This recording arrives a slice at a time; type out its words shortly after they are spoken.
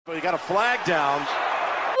But you got a flag down.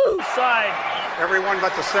 Oofside. Everyone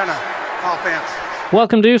but the center. Offense.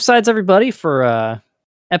 Welcome to Oofsides, everybody, for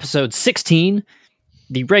episode 16,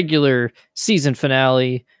 the regular season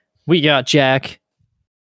finale. We got Jack.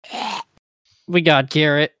 We got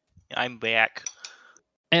Garrett. I'm back.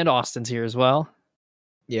 And Austin's here as well.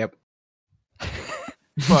 Yep.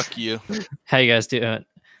 Fuck you. How you guys doing?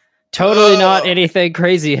 Totally not anything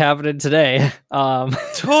crazy happening today.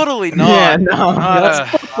 Totally not. Yeah, no. That's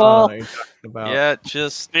football. Yeah,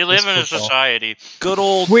 just we live in a society. Good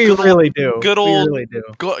old. We good really old, do. Good we old. really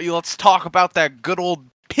do. Let's talk about that good old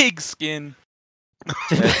pigskin.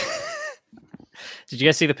 Did you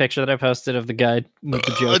guys see the picture that I posted of the guy with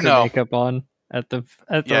the Joker No. makeup on at the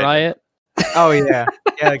Yeah, riot? Oh yeah,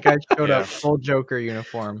 yeah. The guy showed up full Joker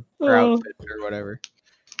uniform or outfit or whatever.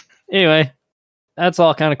 Anyway, that's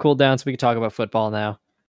all kind of cooled down, so we can talk about football now.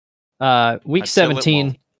 Week I'd say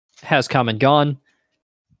 17 has come and gone.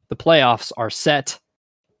 The playoffs are set.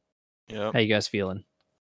 Yep. How you guys feeling?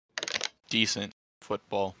 Decent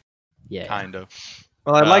football. Yeah. Kind of.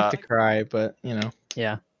 Well, I'd like to cry, but you know.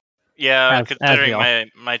 Yeah. Yeah, As considering we all.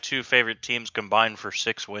 my two favorite teams combined for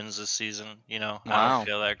 6 wins this season, I Wow. don't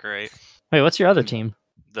feel that great. Wait, what's your other team?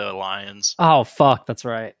 The Lions. Oh, fuck. That's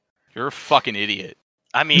right. You're a fucking idiot.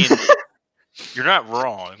 I mean, you're not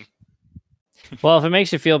wrong. Well, if it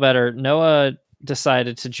makes you feel better, Noah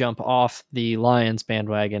decided to jump off the Lions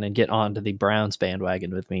bandwagon and get onto the Browns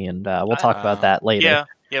bandwagon with me, and we'll talk about that later.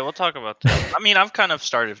 Yeah, we'll talk about that. I mean, I've kind of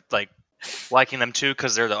started liking them too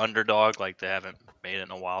because they're the underdog. Like they haven't made it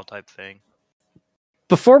in a while type thing.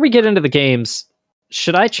 Before we get into the games,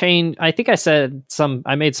 should I change? I think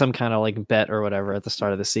I made some kind of bet or whatever at the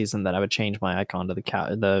start of the season that I would change my icon to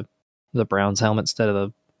the Browns helmet instead of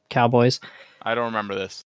the Cowboys. I don't remember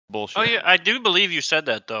this bullshit. Oh yeah, I do believe you said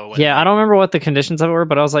that though. Yeah, I don't remember what the conditions of it were,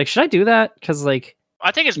 but I was like, should I do that? Because I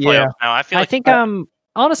think it's playoff now. I feel I like think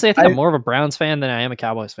honestly, I think I'm more of a Browns fan than I am a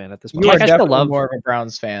Cowboys fan at this point. You are I still definitely love more of a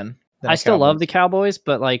Browns fan. I still love the Cowboys,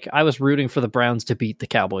 but I was rooting for the Browns to beat the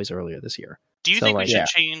Cowboys earlier this year. Do you So, think we should yeah.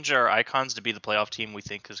 change our icons to be the playoff team we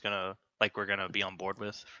think is gonna we're gonna be on board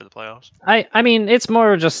with for the playoffs? I mean, it's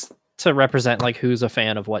more just to represent who's a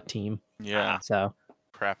fan of what team. Yeah. So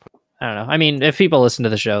Crap. I don't know. I mean, if people listen to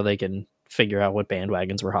the show, they can figure out what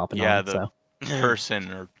bandwagons we're hopping Yeah, on. the So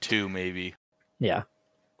person or two maybe. yeah,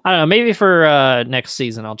 I don't know. Maybe for next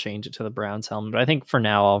season, I'll change it to the Browns helmet. But I think for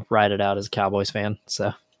now, I'll ride it out as a Cowboys fan.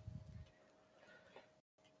 So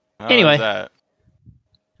How Anyway. is that?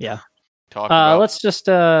 Yeah. Talk about, let's just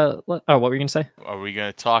oh, what were you gonna say? are we going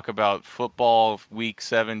to talk about football week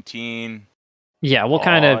 17? Yeah, we'll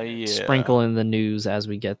kind Aw, of yeah. sprinkle in the news as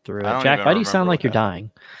we get through I it. don't Jack, even why do you sound remember like you're what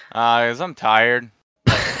dying? Because I'm tired.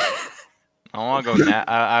 I want to go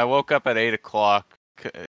I woke up at 8 o'clock.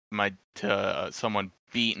 Someone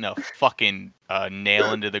beating a fucking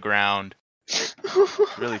nail into the ground. It's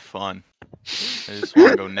really fun. I just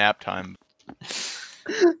want to go nap time.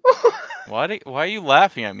 Why are you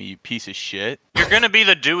laughing at me, you piece of shit? You're gonna be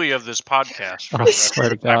the Dewey of this podcast. for the I rest swear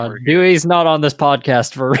of to the time God, we're here. Dewey's not on this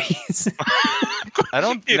podcast for a reason.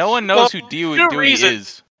 No one knows who Dewey reason.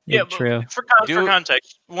 is. Yeah, True. For Dewey-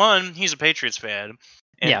 context, one, he's a Patriots fan,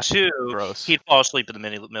 and Yeah. two, Gross. he'd fall asleep in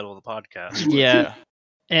the middle of the podcast. Yeah.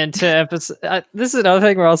 And to emphasize, this is another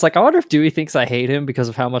thing where I was like, I wonder if Dewey thinks I hate him because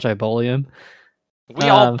of how much I bully him. We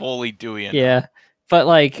all bully Dewey. Yeah, but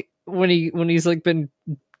when he's been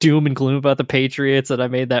doom and gloom about the Patriots, and I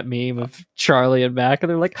made that meme of Charlie and Mac, and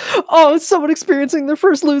they're like, "Oh, is someone experiencing their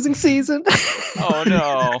first losing season? Oh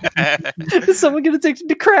no. Is someone get addicted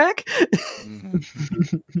to crack?"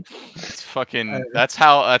 It's fucking. That's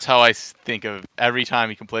how I think of every time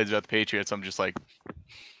he complains about the Patriots. I'm just like,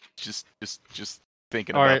 just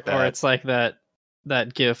thinking about that. Or it's like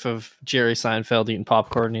that gif of Jerry Seinfeld eating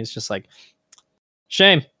popcorn, and he's just like,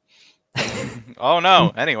 "Shame." Oh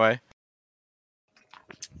no. Anyway.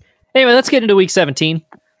 Anyway, let's get into week 17.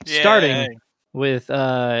 Yay. Starting with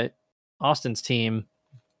Austin's team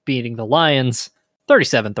beating the Lions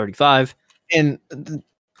 37-35. And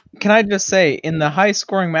can I just say, in the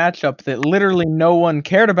high-scoring matchup that literally no one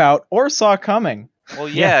cared about or saw coming. Well,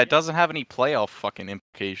 yeah, it doesn't have any playoff fucking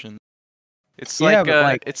implications. It's Yeah, like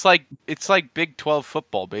but, it's like Big 12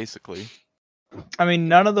 football basically. I mean,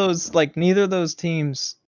 none of those, neither of those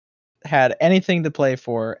teams had anything to play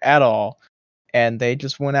for at all, and they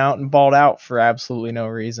just went out and balled out for absolutely no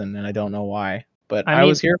reason, and I don't know why. But I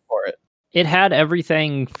was here for it. It had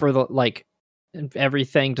everything for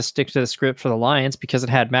everything to stick to the script for the Lions because it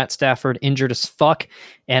had Matt Stafford injured as fuck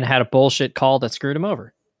and had a bullshit call that screwed him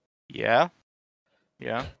over. Yeah.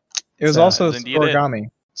 Yeah. It was So, also as indeed it. origami.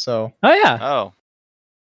 So Oh yeah. Oh.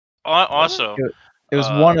 Also, It was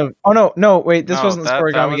one of. Oh no, wait. This No, wasn't the that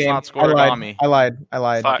Scorigami was game. not Scorigami. I lied.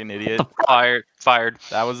 Fi- Fucking idiot. Fired.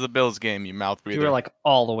 That was the Bills game, you mouth breather. You were like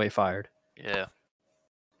all the way fired. Yeah.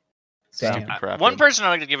 Stupid Damn. crap. One person I'd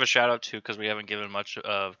like to give a shout out to because we haven't given much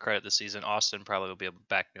of credit this season. Austin probably will be able to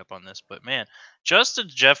back me up on this, but man, Justin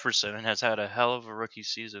Jefferson has had a hell of a rookie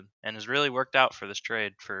season and has really worked out for this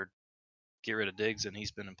trade for get rid of Diggs, and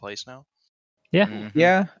he's been in place now. Yeah.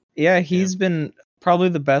 Mhm. Yeah. He's been probably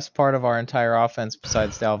the best part of our entire offense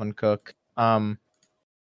besides Dalvin Cook.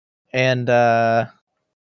 And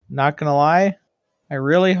not gonna lie, I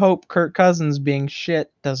really hope Kirk Cousins being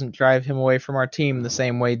shit doesn't drive him away from our team the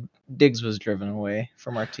same way Diggs was driven away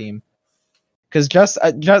from our team. Because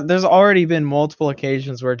there's already been multiple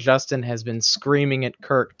occasions where Justin has been screaming at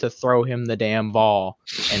Kirk to throw him the damn ball,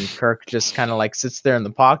 and Kirk just kind of like sits there in the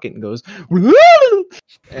pocket and goes, "Woo!"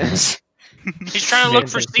 He's trying to look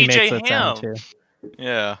for He makes CJ that sound Ham. too.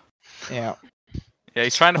 Yeah. Yeah. Yeah,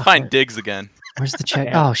 he's trying to find Diggs again. Where's the check?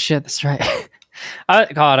 Yeah. Oh shit, that's right.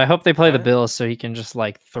 God, I hope they play the Alright. Bills so he can just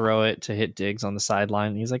like throw it to hit Diggs on the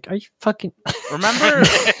sideline. He's like, "Are you fucking?" Remember,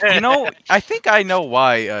 I think I know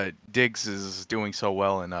why Diggs is doing so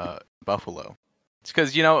well in Buffalo. It's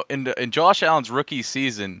because in Josh Allen's rookie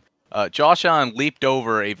season, Josh Allen leaped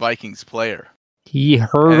over a Vikings player, He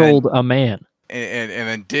hurdled a man. and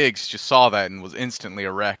then Diggs just saw that and was instantly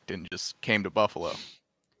erect and just came to Buffalo.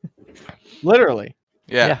 Literally.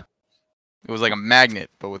 Yeah. It was like a magnet,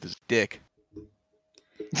 but with his dick.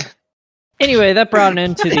 Anyway, that brought an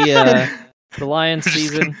end to the Lions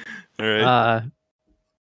season. All right.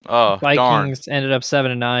 Darn. Vikings ended up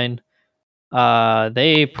 7-9.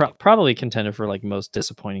 They probably contended for like most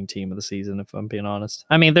disappointing team of the season, if I'm being honest.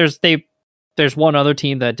 I mean, there's one other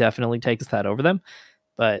team that definitely takes that over them,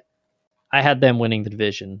 but I had them winning the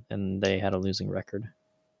division, and they had a losing record.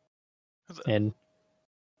 And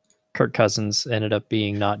Kirk Cousins ended up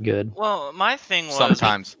being not good. Well, my thing was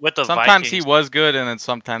Sometimes. with the Sometimes Vikings, he was good, and then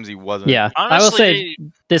sometimes he wasn't. Yeah, honestly, I will say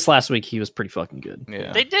this last week he was pretty fucking good.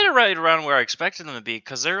 Yeah. they did it right around where I expected them to be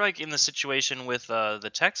because they're like in the situation with the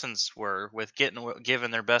Texans were with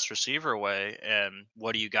giving their best receiver away and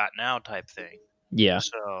what do you got now type thing. Yeah,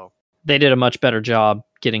 So they did a much better job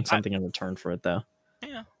getting something in return for it, though.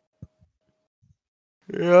 yeah.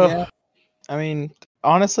 Yeah. I mean,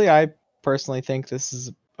 honestly, I personally think this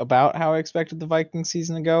is about how I expected the Vikings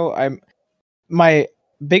season to go. My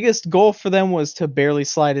biggest goal for them was to barely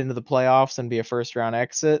slide into the playoffs and be a first round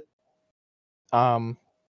exit.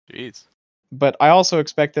 Jeez. But I also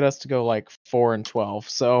expected us to go like 4-12.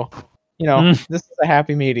 So, this is a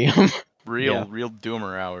happy medium. Real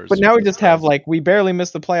doomer hours. But now we just have like we barely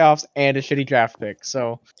missed the playoffs and a shitty draft pick.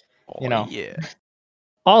 So, Yeah.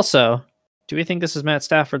 Also, do we think this is Matt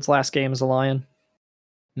Stafford's last game as a Lion?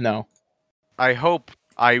 no. I hope.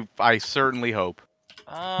 I certainly hope.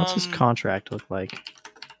 What's his contract look like?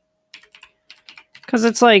 Because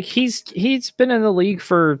it's like he's been in the league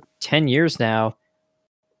for 10 years now.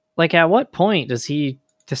 Like, at what point does he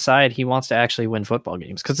decide he wants to actually win football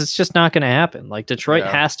games? Because it's just not going to happen. Like, Detroit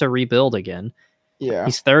has to rebuild again. Yeah.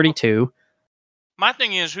 He's 32. My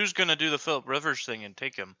thing is, who's going to do the Philip Rivers thing and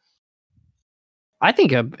take him? I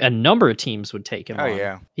think a number of teams would take him Oh on.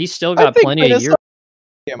 yeah. He's still I got think plenty of Minnesota- years.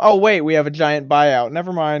 Oh wait, we have a giant buyout.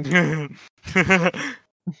 Never mind.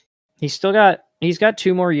 He's got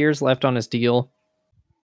 2 more years left on his deal.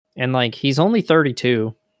 And like he's only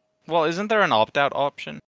 32. Well, isn't there an opt-out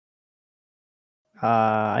option?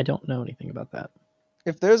 I don't know anything about that.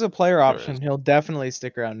 If there's a player There option, is. he'll definitely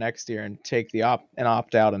stick around next year and take the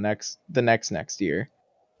opt out the next year.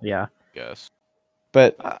 Yeah. Guess.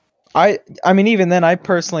 But I mean, even then, I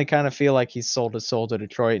personally kind of feel like he's sold his soul to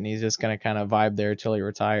Detroit, and he's just gonna kind of vibe there till he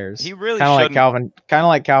retires. He really kind of shouldn't.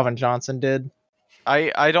 like Calvin Johnson did.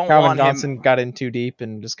 I don't Calvin want Johnson him. got in too deep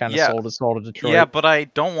and just kind of Yeah. sold his soul to Detroit. Yeah, but I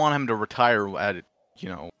don't want him to retire at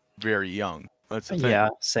very young. That's the thing. Yeah,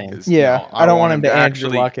 same. 'Cause, Yeah, I don't want him to Andrew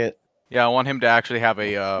Luck it. Yeah, I want him to actually have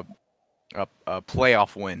a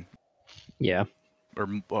playoff win Yeah. or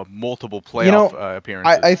multiple playoff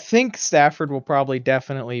appearances. I think Stafford will probably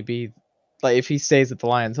definitely be, like, if he stays at the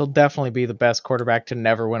Lions, he'll definitely be the best quarterback to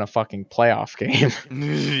never win a fucking playoff game.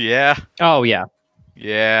 Yeah. Oh yeah,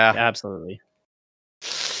 Yeah. absolutely.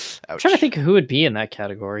 I'm Ouch. trying to think who would be in that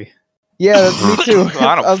category. Yeah, me too.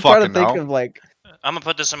 I don't was trying to fucking think know. of like, I'm gonna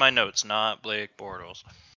put this in my notes, not Blake Bortles.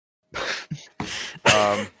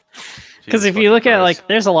 Because Because if you look at like,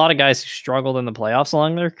 there's a lot of guys who struggled in the playoffs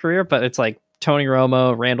along their career, but it's like Tony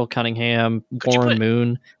Romo, Randall Cunningham, Could you Warren put-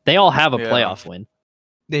 Moon. They all have a Yeah. playoff win.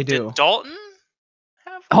 they do. Did Dalton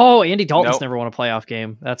have? Oh, Andy Dalton's Nope. never won a playoff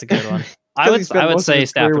game. That's a good one. Because he spent I would most of say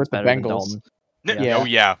his career Stafford's with the better than Bengals. Dalton. N- Yeah. Oh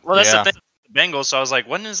yeah. Well, that's yeah. the thing. Bengals, so I was like,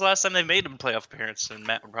 when is the last time they made a playoff appearance? And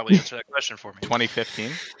Matt would probably answer that question for me.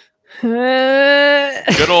 2015.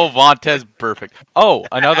 Good old Vontez Perfect. Oh,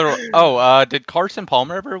 another. Did Carson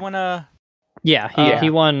Palmer ever win a? Yeah, he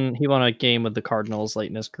won a game with the Cardinals late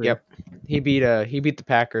in his career. Yep. He beat the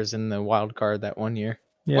Packers in the wild card that one year.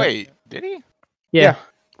 Yep. Wait, did he? Yeah.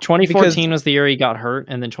 2014 was the year he got hurt,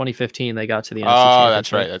 and then 2015 they got to the NFC Oh,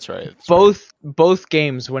 Championship. that's right. Both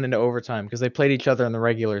games went into overtime because they played each other in the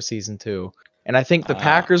regular season too. And I think the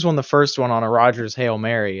Packers won the first one on a Rodgers Hail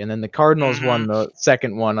Mary, and then the Cardinals won the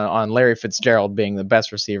second one on Larry Fitzgerald being the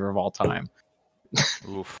best receiver of all time.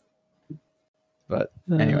 Oof. But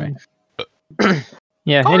anyway.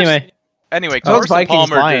 Yeah. Anyway, Those Carson Vikings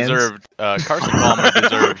Palmer Lions. deserved.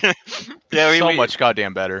 So much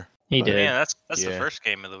goddamn better. He did. Yeah, that's the first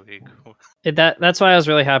game of the week. That's why I was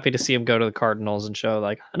really happy to see him go to the Cardinals and show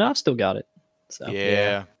like, no, I've still got it. So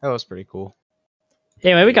Yeah. That was pretty cool.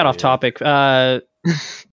 Anyway, we got off topic.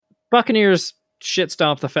 Buccaneers shit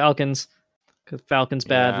stomp the Falcons because Falcons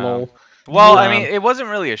bad. Yeah. Lol. Well, I mean, it wasn't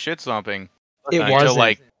really a shit stomping. It until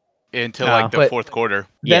wasn't. the fourth quarter.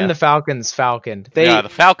 Then the Falcons falconed. The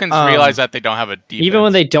Falcons realize that they don't have a defense. Even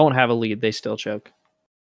when they don't have a lead, they still choke.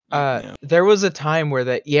 There was a time where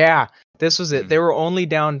this was it. They were only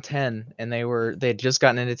down 10, and they'd just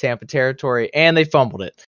gotten into Tampa territory, and they fumbled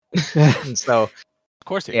it. And so, of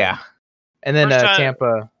course, they did. And then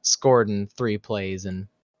Tampa scored in 3 plays, and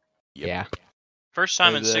First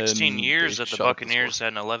time in And 16 then years they that the shut up the Buccaneers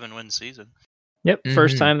had an 11-win season. Yep,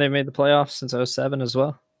 first time they made the playoffs since 2007 as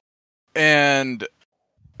well. And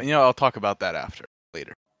I'll talk about that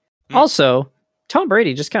later. Also, Tom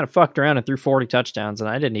Brady just kind of fucked around and threw 40 touchdowns, and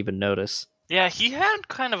I didn't even notice. Yeah, he had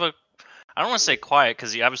kind of I don't want to say quiet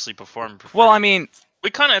because he obviously performed. Well, I mean, we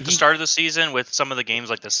kind of at the start of the season with some of the games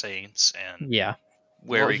like the Saints and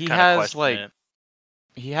where he kind of has questioned it.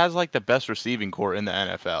 He has the best receiving core in the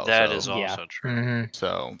NFL. That is also true.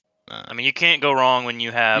 So, I mean, you can't go wrong when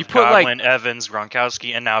you have put, Godwin, Evans,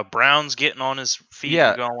 Gronkowski, and now Brown's getting on his feet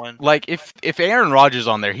and going. Like if Aaron Rodgers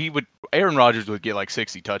on there, Aaron Rodgers would get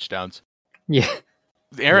 60 touchdowns. Yeah.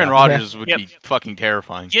 Aaron Rodgers would be fucking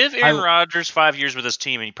terrifying. Give Aaron Rodgers 5 years with his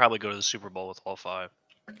team, and he'd probably go to the Super Bowl with all 5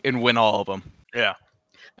 and win all of them. Yeah.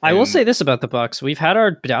 I will say this about the Bucs: we've had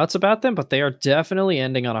our doubts about them, but they are definitely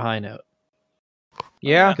ending on a high note.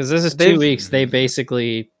 Yeah, because this is 2 weeks. They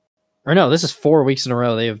basically, or no, this is 4 weeks in a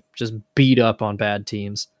row. They have just beat up on bad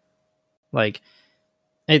teams. Like,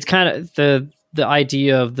 it's kind of the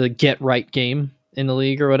idea of the get right game in the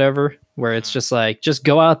league or whatever, where it's just like, just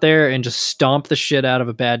go out there and just stomp the shit out of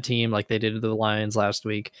a bad team like they did to the Lions last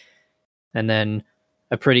week. And then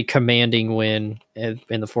a pretty commanding win in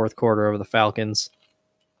the fourth quarter over the Falcons.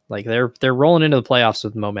 Like they're rolling into the playoffs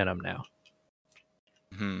with momentum now.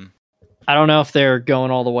 I don't know if they're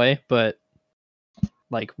going all the way, but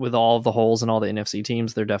like with all of the holes and all the NFC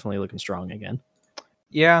teams, they're definitely looking strong again.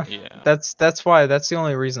 Yeah. That's the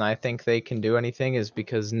only reason I think they can do anything is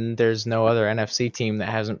because there's no other NFC team that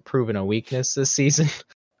hasn't proven a weakness this season.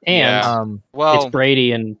 And it's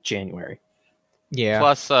Brady in January. Yeah.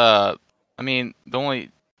 Plus, the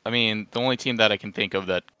only team that I can think of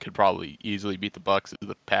that could probably easily beat the Bucs is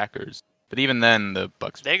the Packers. But even then, the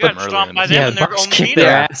Bucs got stomped by them in their own kicked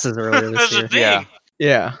their asses earlier this year.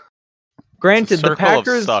 Yeah. Granted, the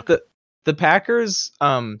Packers that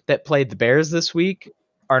played the Bears this week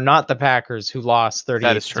are not the Packers who lost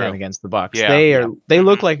 38-10 against the Bucs. Yeah. They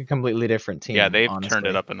look like a completely different team. Yeah, they've turned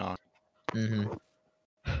it up a notch.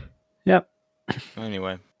 Yep.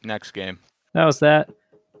 Anyway, next game. That was that.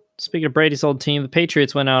 Speaking of Brady's old team, the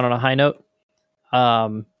Patriots went out on a high note.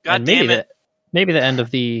 God damn it. Maybe the end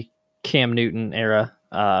of the Cam Newton era.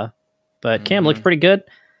 But Cam looked pretty good.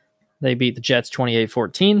 They beat the Jets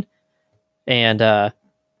 28-14. And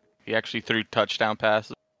he actually threw touchdown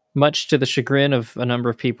passes. Much to the chagrin of a number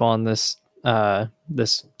of people on this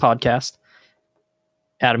this podcast,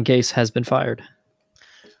 Adam Gase has been fired.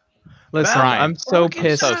 Listen, I'm so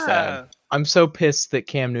pissed. So sad. I'm so pissed that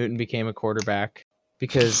Cam Newton became a quarterback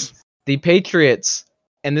because the Patriots,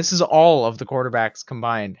 and this is all of the quarterbacks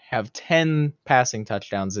combined, have 10 passing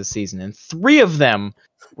touchdowns this season, and 3 of them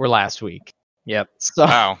were last week. Yep.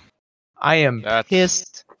 So I am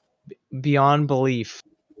pissed beyond belief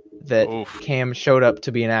that Cam showed up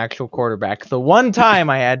to be an actual quarterback. The one time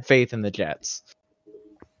I had faith in the Jets.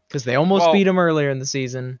 Because they almost beat him earlier in the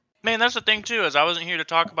season. Man, that's the thing, too, is I wasn't here to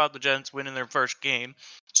talk about the Jets winning their first game.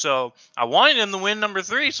 So I wanted them to win number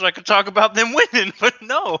 3 so I could talk about them winning, but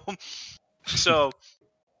no. So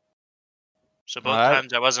So both Alright.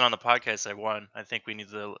 times I wasn't on the podcast, I won. I think we need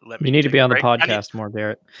to let me. You need to take be a on the break. I need- podcast more,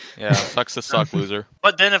 Garrett. Yeah, sucks to suck, loser.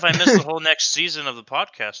 But then if I miss the whole next season of the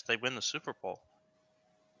podcast, they win the Super Bowl.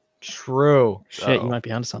 True. Shit, Uh-oh. you might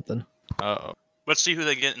be onto something. Uh-oh. Let's see who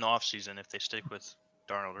they get in the offseason, if they stick with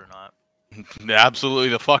Darnold or not. Absolutely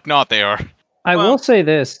the fuck not they are. I Well- will say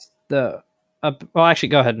this: well, actually,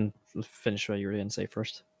 go ahead and finish what you were going to say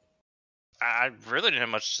first. I really didn't have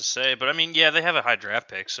much to say, but I mean, yeah, they have a high draft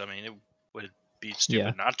pick, so I mean, it would be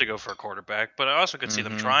stupid not to go for a quarterback. But I also could see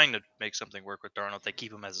them Mhm. trying to make something work with Darnold. If they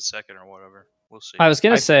keep him as a second or whatever. We'll see. I was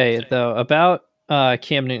going I- to say though about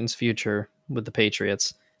Cam Newton's future with the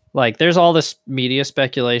Patriots. Like, there's all this media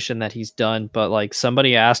speculation that he's done, but like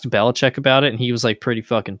somebody asked Belichick about it, and he was like pretty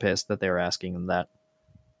fucking pissed that they were asking him that.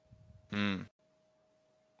 Hmm.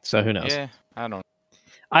 So who knows? Yeah, I don't.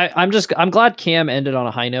 I'm glad Cam ended on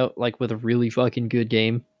a high note, like with a really fucking good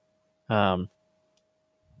game, because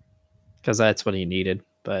that's what he needed.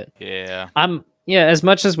 But Yeah. as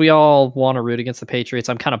much as we all want to root against the Patriots,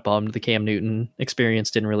 I'm kind of bummed the Cam Newton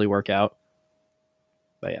experience didn't really work out.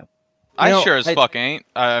 But yeah, I sure as fuck ain't.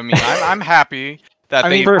 I mean, I'm happy that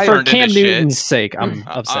they for turned Cam into Newton's shit. sake, I'm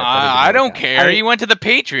upset. that it I didn't don't work out. care. He went to the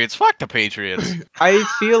Patriots. Fuck the Patriots. I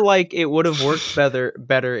feel like it would have worked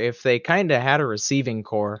better if they kind of had a receiving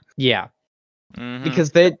core, Yeah, Mhm.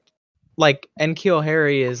 because they like N'Keal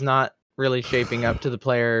Harry is not really shaping up to the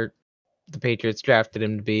player the Patriots drafted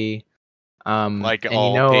him to be. Like and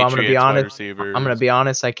all I'm gonna be Patriots wide honest. receivers. I'm gonna be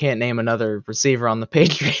honest. I can't name another receiver on the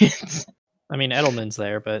Patriots. I mean Edelman's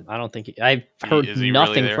there, but I don't think I've heard Is he really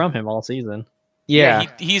nothing there? from him all season. Yeah,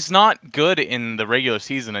 he's not good in the regular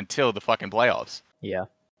season until the fucking playoffs. Yeah,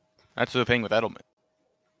 That's the thing with Edelman.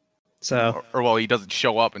 so Or well, he doesn't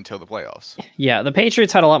show up until the playoffs. yeah, the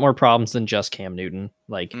Patriots had a lot more problems than just Cam Newton.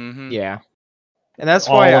 Like Mm-hmm. yeah, and that's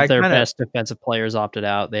all why of I their kind of best defensive players opted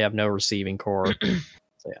out. They have no receiving core.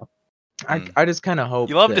 So yeah. I just kind of hope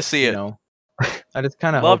You love to that, see it. You know, I just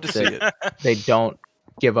kind of Love hope to see that it. they don't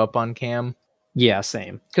give up on Cam. Yeah,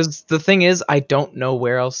 same. Because the thing is, I don't know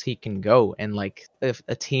where else he can go, and like if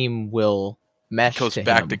a team will mesh Goes to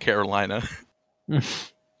back him. to Carolina.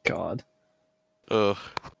 God. Ugh.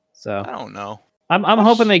 So I don't know. I'm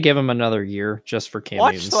hoping they give him another year just for Cam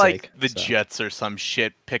Watch Newton's like sake. the so. Jets or some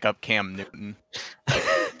shit pick up Cam Newton.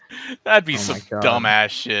 That'd be Oh some my God. dumbass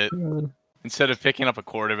shit. Instead of picking up a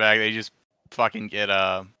quarterback, they just fucking get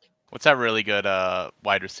what's that really good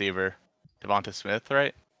wide receiver? Devonta Smith,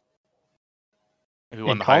 right? Who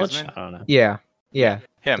won In the college? Heisman? I don't know. Yeah,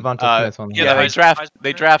 Him. Devonta Smith won the Yeah, Heisman.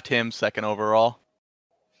 they draft him second overall.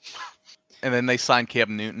 And then they sign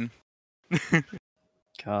Cam Newton.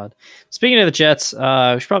 God. Speaking of the Jets,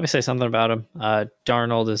 we should probably say something about him.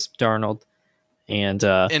 Darnold is Darnold, and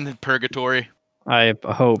In purgatory I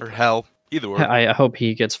hope or hell. Either way. I hope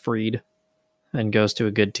he gets freed and goes to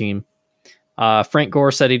a good team. Frank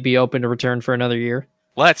Gore said he'd be open to return for another year,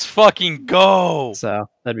 Let's fucking go! so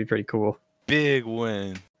that'd be pretty cool. Big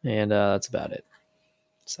win. And that's about it.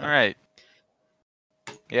 So. All right.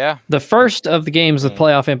 Yeah. The first of the games with Mm.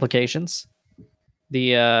 playoff implications,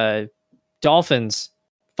 the Dolphins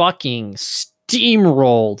fucking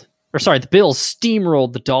steamrolled. Or sorry, the Bills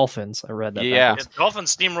steamrolled the Dolphins. I read that. Yeah. backwards. The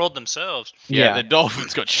Dolphins steamrolled themselves. Yeah, the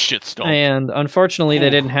Dolphins got shit stomped. And unfortunately, they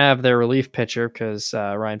Oof. didn't have their relief pitcher because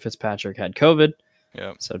Ryan Fitzpatrick had COVID.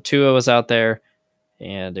 Yeah. So Tua was out there,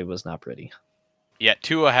 and it was not pretty. Yeah,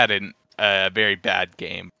 Tua had a very bad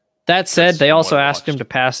game. That said, That's they from also what I asked him watched. to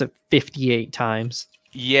pass it 58 times.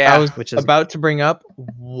 Yeah, I was which is- about to bring up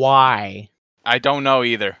why. I don't know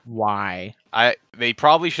either. Why They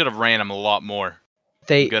probably should have ran him a lot more.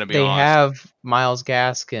 they Gonna be they honest. have Miles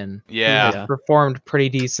Gaskin, who Yeah. has performed pretty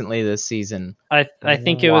decently this season. I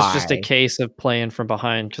think it was just a Why? case of playing from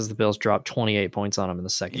behind because the Bills dropped 28 points on them in the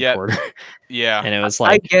second Yeah. quarter. Yeah. And it was I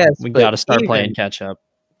like, guess we but got to start even- playing catch up.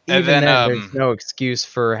 And Even then, there's no excuse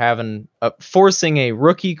for having forcing a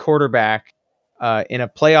rookie quarterback in a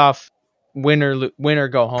playoff winner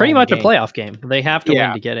go home. Pretty much game. a playoff game. They have to Yeah.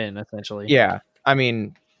 win to get in, essentially. Yeah, I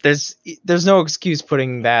mean, there's no excuse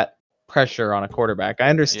putting that pressure on a quarterback. I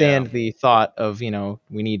understand the thought of we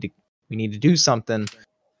need to do something,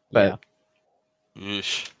 but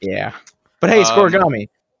Oosh. yeah. But hey, Scorigami.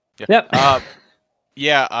 Yep.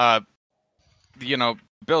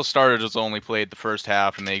 Bill starters only played the first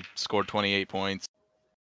half and they scored 28 points.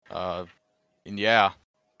 And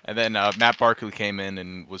then Matt Barkley came in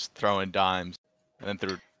and was throwing dimes, and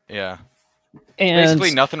then and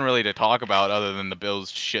basically nothing really to talk about other than the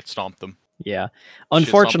Bills shit stomped them. yeah, Shit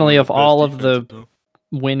unfortunately, stomped of them with all best of the defensive,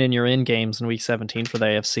 win in your in games in Week 17 for the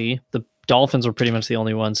AFC, the Dolphins were pretty much the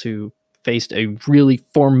only ones who faced a really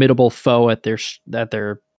formidable foe at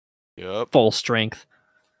their Yep. full strength,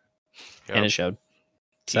 and Yep. it showed.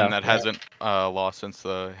 Team So, that hasn't lost since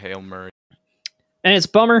the Hail Murray. and it's a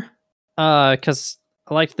bummer because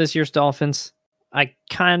I liked this year's Dolphins. I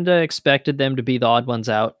kind of expected them to be the odd ones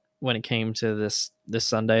out when it came to this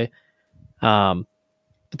Sunday. But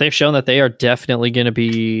they've shown that they are definitely going to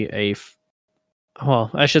be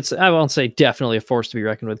I should say, I won't say definitely a force to be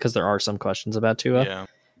reckoned with because there are some questions about Tua. Yeah.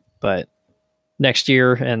 But next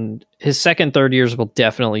year and his second, third years will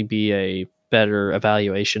definitely be a better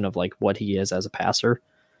evaluation of like what he is as a passer.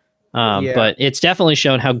 Yeah. But it's definitely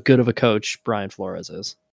shown how good of a coach Brian Flores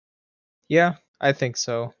is. Yeah, I think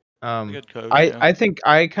so. Good coach. I think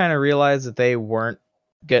I kind of realized that they weren't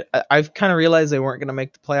good. I've kind of realized they weren't going to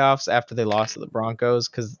make the playoffs after they lost to the Broncos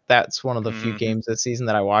because that's one of the few Mhm. games this season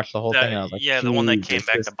that I watched the whole thing and I was like, the one that came Jesus,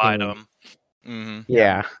 back this to bite team- them.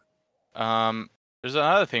 Yeah. There's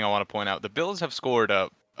another thing I want to point out. The Bills have scored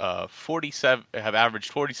 47, have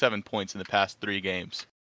averaged 47 points in the past 3 games.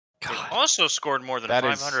 They also scored more than That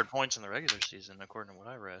is- 500 points in the regular season, according to what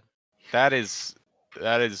I read. That is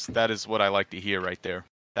what I like to hear right there.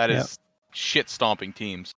 That is shit stomping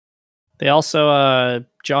teams. They also,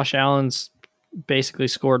 Josh Allen's basically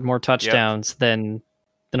scored more touchdowns than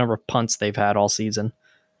the number of punts they've had all season.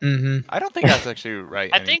 Mm-hmm. I don't think that's actually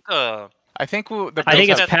right. I think I think the I think Bills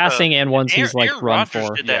it's have- passing and ones he's like Aaron run Rodgers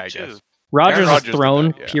for. did Yeah, that I too. guess. Rodgers Aaron has Rodgers did thrown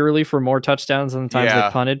that, yeah. purely for more touchdowns than the times Yeah.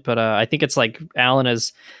 they've punted, but I think it's like Allen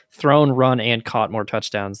has thrown, run, and caught more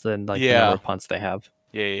touchdowns than like the Yeah. number of punts they have.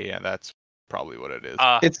 Yeah. That's probably what it is.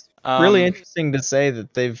 It's really interesting to say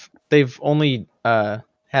that they've only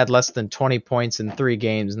had less than 20 points in 3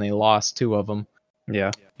 games and they lost 2 of them.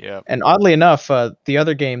 Yeah. Yeah. And oddly enough, the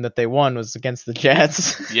other game that they won was against the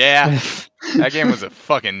Jets. Yeah. That game was a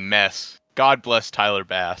fucking mess. God bless Tyler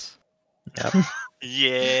Bass.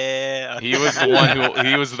 Yeah. He was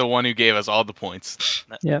the one who gave us all the points.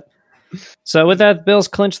 So with that, the Bills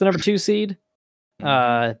clinch the number 2 seed.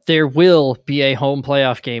 There will be a home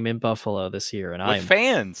playoff game in Buffalo this year, and With I'm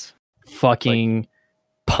fans. fucking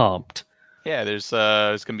pumped. Yeah, there's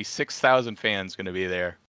gonna be 6,000 fans gonna be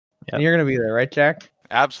there. And you're gonna be there, right, Jack?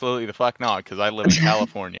 Absolutely the fuck not, because I live in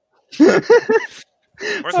California. Worth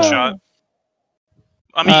a shot.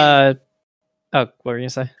 I mean, what were you gonna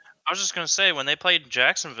say? I was just gonna say when they played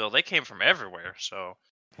Jacksonville, they came from everywhere, so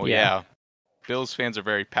Well, Yeah. yeah. Bills fans are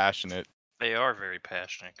very passionate. they are very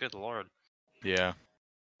passionate. Good lord. Yeah.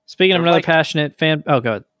 Speaking of They're another like- passionate fan, go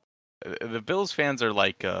ahead. The Bills fans are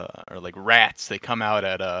like rats. They come out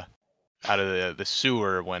out of the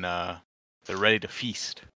sewer when they're ready to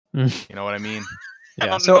feast. Mm. You know what I mean? I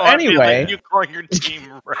Yeah. don't So know, I feel like anyway- you calling your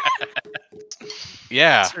team rats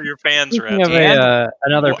Yeah. or your fans Speaking rats. of And-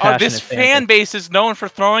 another passionate this fan base is known for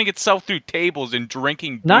throwing itself through tables and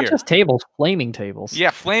drinking beer. not just tables, flaming tables. Yeah,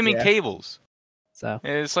 flaming Yeah. tables. So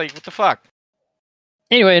And it's like, what the fuck?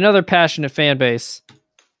 anyway, another passionate fan base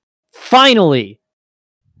finally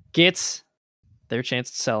gets their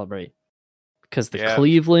chance to celebrate because the Yeah.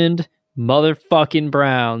 Cleveland motherfucking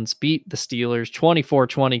Browns beat the Steelers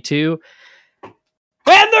 24-22, and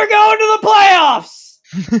they're going to the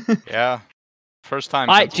playoffs. Yeah. First time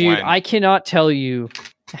since Dude, when? I cannot tell you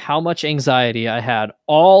how much anxiety I had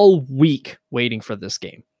all week waiting for this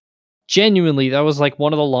game. Genuinely, that was like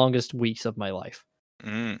one of the longest weeks of my life.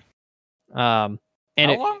 Mm. And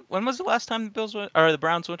How it, long? When was the last time the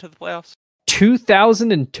Browns went to the playoffs?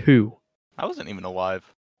 2002, I wasn't even alive.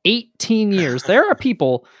 18 years. There are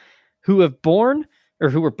people who were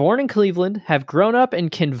born in Cleveland, have grown up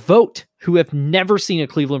and can vote, who have never seen a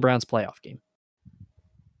Cleveland Browns playoff game.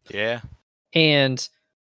 Yeah. And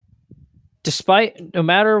no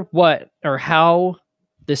matter what or how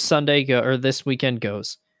this this weekend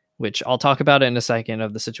goes, which I'll talk about in a second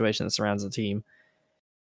of the situation that surrounds the team,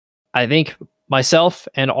 I think myself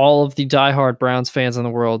and all of the diehard Browns fans in the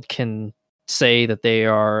world can say that they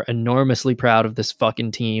are enormously proud of this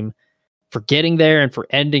fucking team for getting there and for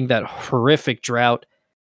ending that horrific drought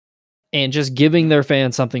and just giving their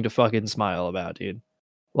fans something to fucking smile about, dude.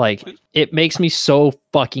 Like, it makes me so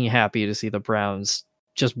fucking happy to see the Browns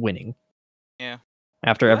just winning. Yeah.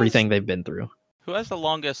 After Yes. everything they've been through. Who has the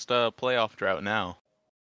longest playoff drought now?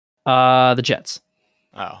 The Jets.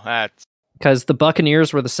 Oh, that's Because the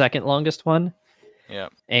Buccaneers were the second longest one, yeah.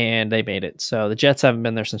 and they made it. So the Jets haven't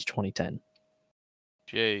been there since 2010.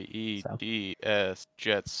 Jets.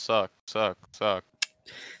 Jets suck.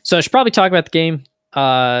 So I should probably talk about the game.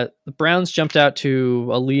 The Browns jumped out to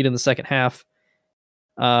a lead in the second half,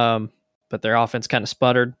 but their offense kind of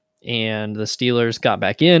sputtered, and the Steelers got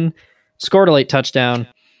back in, scored a late touchdown,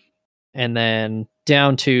 and then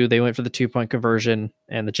down 2, they went for the 2-point conversion,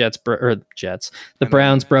 and the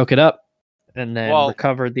Browns broke it up. and then Well-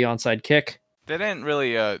 recovered the onside kick. They didn't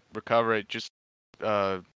really recover it. Just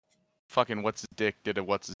fucking what's his dick did a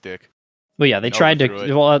what's his dick. Well, yeah, they And tried to. overthrew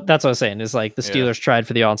it. Well, that's what I was saying. Is like the Yeah. Steelers tried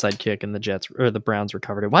for the onside kick, and the Browns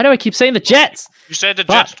recovered it. Why do I keep saying the Jets? You said the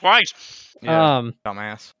Fuck. Jets twice. Yeah,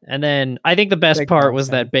 dumbass. And then I think the best Big part Brown was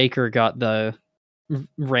fan. that Baker got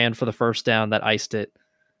ran for the first down that iced it.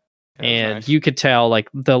 That was And nice. you could tell like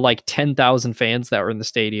the 10,000 fans that were in the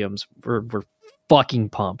stadiums were fucking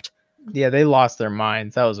pumped. Yeah, they lost their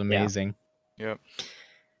minds. That was amazing. Yep.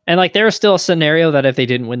 And like there was still a scenario that if they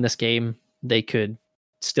didn't win this game, they could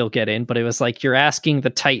still get in. But it was like you're asking the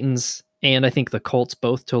Titans and I think the Colts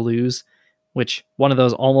both to lose, which one of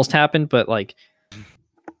those almost happened, but like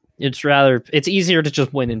it's easier to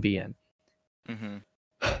just win and be in. Mm-hmm.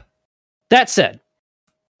 That said,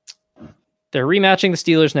 they're rematching the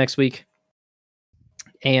Steelers next week.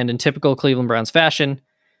 And in typical Cleveland Browns fashion,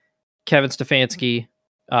 Kevin Stefanski,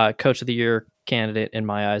 Coach of the Year candidate in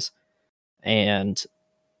my eyes, and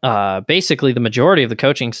basically the majority of the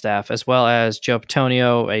coaching staff, as well as Joe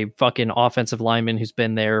Patonio, a fucking offensive lineman who's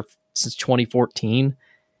been there since 2014.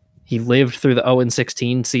 He lived through the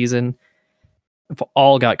 0-16 season.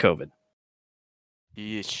 All got COVID.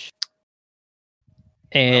 Yeesh.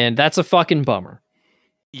 And that's a fucking bummer.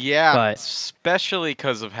 Yeah, But- especially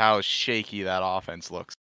because of how shaky that offense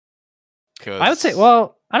looks. I would say,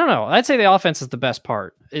 well, I don't know. I'd say the offense is the best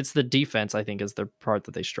part. It's the defense, I think, is the part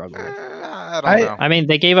that they struggle with. I don't know. I mean,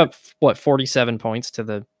 they gave up, 47 points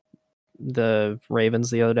to the Ravens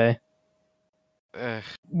the other day?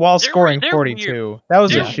 While They're- scoring they're 42. That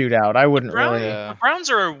was a Yeah. shootout. I wouldn't Brown- really. Yeah. The Browns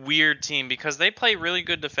are a weird team because they play really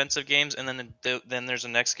good defensive games, and then there's a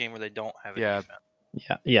next game where they don't have a Yeah.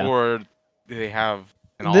 defense. Yeah. Or they have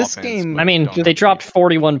an This offense, game- but I mean, don't they have dropped defense.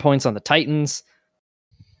 41 points on the Titans.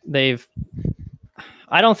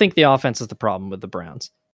 I don't think the offense is the problem with the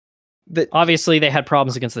Browns. Obviously, they had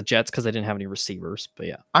problems against the Jets because they didn't have any receivers, but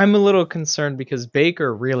yeah. I'm a little concerned because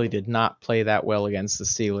Baker really did not play that well against the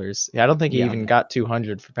Steelers. I don't think he Yeah. even got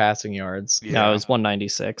 200 for passing yards. Yeah. No, it was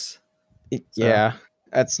 196. Yeah,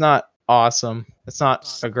 that's not awesome. That's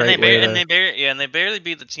not a great and way they, to. and they barely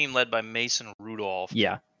beat the team led by Mason Rudolph.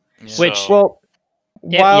 Yeah. Yeah. Which- So-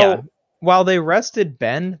 Well, Yeah, yeah. while they rested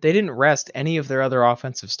Ben, they didn't rest any of their other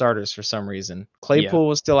offensive starters for some reason. Claypool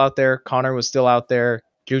was still out there. Connor was still out there.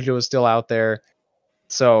 Juju was still out there.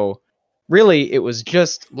 So really, it was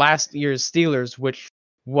just last year's Steelers, which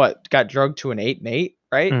got drugged to an 8-8,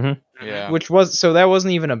 right? Mhm. Yeah. That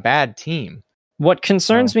wasn't even a bad team. What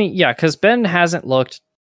concerns me, because Ben hasn't looked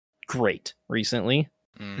great recently.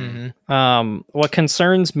 Mhm. What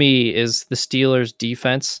concerns me is the Steelers'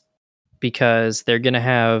 defense because they're going to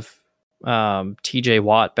have TJ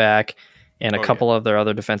Watt back and a Oh, couple of their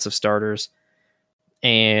other defensive starters.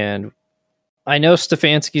 And I know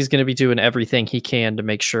Stefanski's going to be doing everything he can to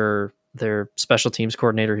make sure their special teams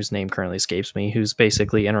coordinator, whose name currently escapes me, who's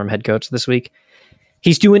basically interim head coach this week,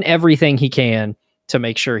 he's doing everything he can to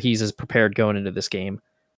make sure he's as prepared going into this game.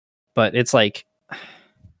 But it's like,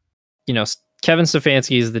 Kevin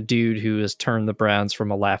Stefanski is the dude who has turned the Browns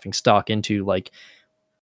from a laughing stock into like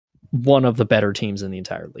one of the better teams in the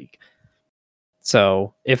entire league.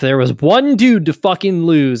 So if there was one dude to fucking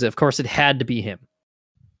lose, of course it had to be him.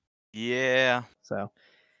 Yeah. So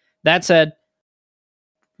that said,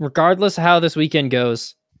 regardless of how this weekend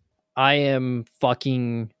goes, I am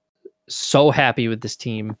fucking so happy with this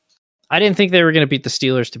team. I didn't think they were going to beat the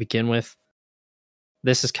Steelers to begin with.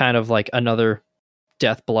 This is kind of like another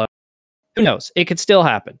death blow. Who knows? It could still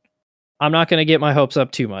happen. I'm not going to get my hopes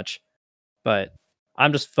up too much, but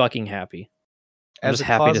I'm just fucking happy. I'm just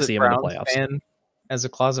happy to see him in the playoffs. As a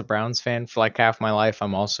closet Browns fan for like half my life,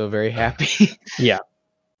 I'm also very happy. Yeah.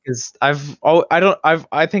 Because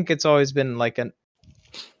I think it's always been like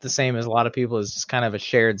the same as a lot of people, is just kind of a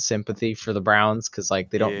shared sympathy for the Browns because like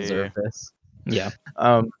they don't deserve this. Yeah.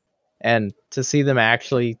 And to see them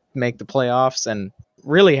actually make the playoffs and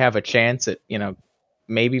really have a chance at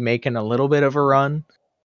maybe making a little bit of a run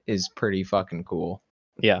is pretty fucking cool.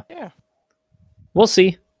 Yeah. Yeah. We'll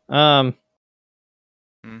see. Mm-hmm.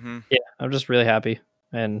 Yeah, I'm just really happy,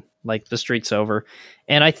 and like the streak's over.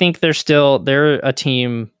 And I think they're a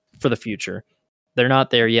team for the future. They're not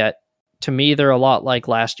there yet. To me, they're a lot like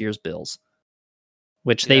last year's Bills,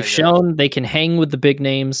 which they've shown they can hang with the big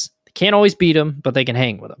names. They can't always beat them, but they can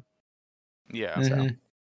hang with them. Yeah. Mhm.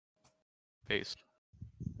 Peace.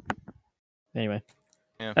 Anyway,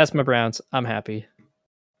 Yeah. that's my Browns. I'm happy.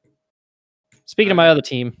 Speaking of my other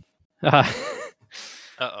team,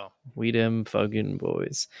 Uh-oh. we them fucking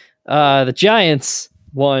boys. The Giants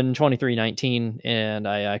won 23-19, and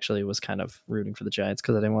I actually was kind of rooting for the Giants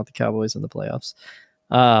because I didn't want the Cowboys in the playoffs.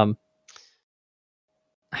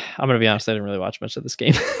 I'm gonna be honest. I didn't really watch much of this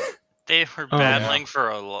game. They were battling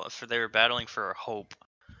they were battling for a hope.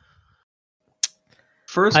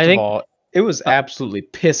 First I of think- all, it was absolutely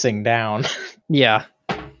pissing down. Yeah,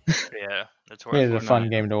 Yeah, that's It was a fun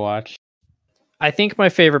game to watch. I think my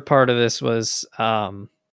favorite part of this was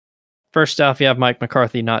first off, you have Mike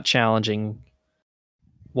McCarthy not challenging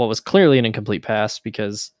what was clearly an incomplete pass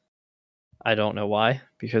because I don't know why,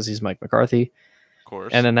 because he's Mike McCarthy. Of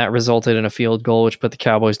course. And then that resulted in a field goal, which put the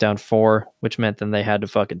Cowboys down 4, which meant then they had to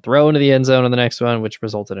fucking throw into the end zone on the next one, which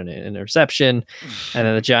resulted in an interception. And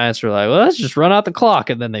then the Giants were like, well, let's just run out the clock.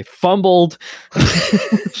 And then they fumbled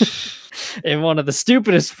in one of the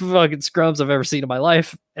stupidest fucking scrums I've ever seen in my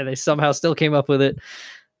life. And they somehow still came up with it.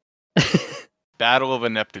 Battle of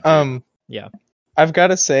ineptitude. Yeah. I've got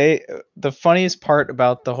to say, the funniest part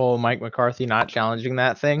about the whole Mike McCarthy not challenging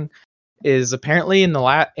that thing is apparently in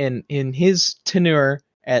the in his tenure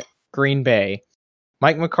at Green Bay,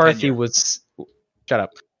 Mike McCarthy was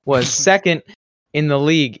second in the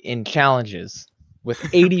league in challenges with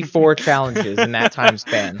 84 challenges in that time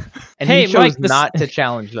span, and Hey, he chose Mike, not to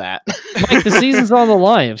challenge that. Mike, the season's on the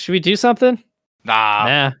line. Should we do something?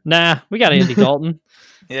 Nah. Nah. We got Andy Dalton.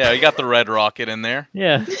 Yeah, you got the Red Rocket in there.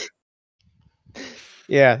 Yeah.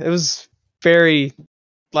 Yeah, it was very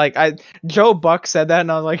Joe Buck said that,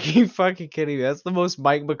 and I was like, "You fucking kidding me? That's the most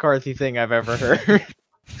Mike McCarthy thing I've ever heard."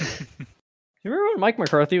 You remember when Mike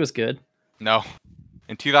McCarthy was good? No.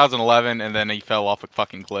 In 2011, and then he fell off a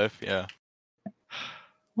fucking cliff. Yeah.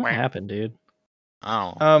 What happened, dude? I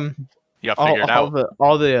don't know. You got to figure it out.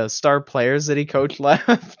 all the star players that he coached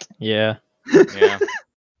left. Yeah. Yeah.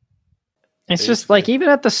 It's just like even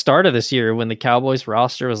at the start of this year when the Cowboys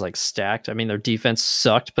roster was like stacked, I mean their defense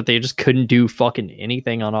sucked, but they just couldn't do fucking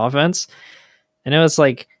anything on offense. And it was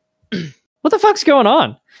like, what the fuck's going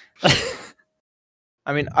on?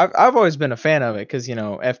 I mean, I've always been a fan of it because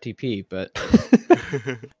FTP, but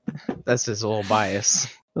that's just a little bias.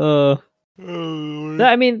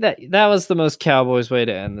 I mean that was the most Cowboys way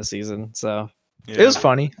to end the season. So Yeah. It was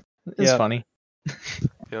funny. It was Yeah. funny.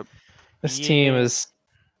 Yep. this team is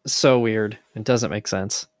so weird. It doesn't make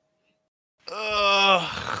sense.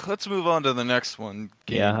 Let's move on to the next one.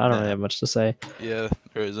 Yeah, I don't really have much to say. Yeah,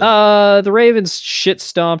 there isn't. The Ravens shit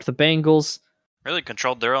stomped the Bengals. Really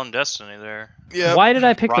controlled their own destiny there. Yeah. Why did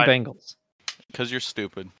I pick Right. the Bengals? Because you're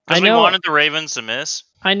stupid. I Because we know- wanted the Ravens to miss.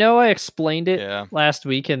 I know I explained it Yeah. last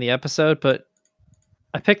week in the episode, but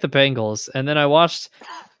I picked the Bengals, and then I watched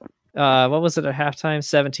what was it at halftime?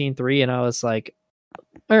 17-3, and I was like,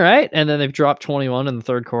 all right. And then they've dropped 21 in the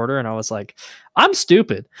third quarter, and I was like, I'm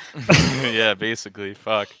stupid. Yeah, basically.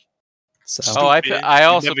 Fuck. So Oh, Stupid. I You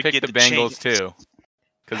also never picked get the the Bengals chance. too.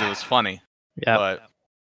 Because it was funny. yeah, But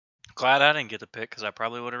Glad I didn't get the pick because I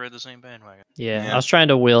probably would have read the same bandwagon. yeah. Yeah. I was trying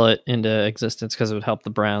to will it into existence because it would help the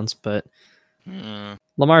Browns, but mm,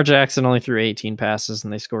 Lamar Jackson only threw 18 passes,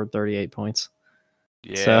 and they scored 38 points.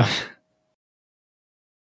 yeah. So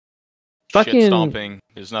fucking- Shit stomping.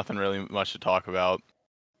 There's nothing really much to talk about.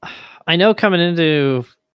 I know coming into,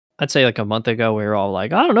 I'd say like a month ago, we were all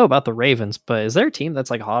like, I don't know about the Ravens, but is there a team that's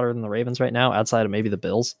like hotter than the Ravens right now outside of maybe the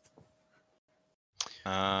Bills?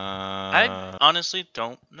 I honestly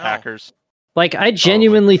don't know. Packers. Like, I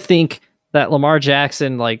genuinely think that Lamar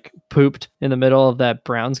Jackson like pooped in the middle of that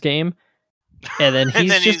Browns game, and then And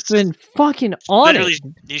he's then just he's been fucking on Literally, it.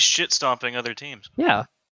 he's shit stomping other teams. Yeah,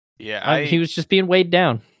 Yeah, he was just being weighed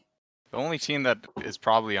down. the only team that is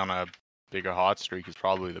probably on a bigger hot streak is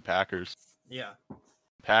probably the Packers. Yeah,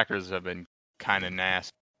 Packers have been kind of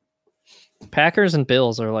nasty. Packers and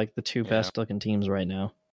Bills are like the two Yeah. best looking teams right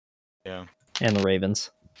now, Yeah. and the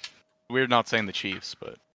Ravens. We're not saying the Chiefs,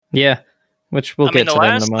 but Yeah, which we'll I mean, get the to them in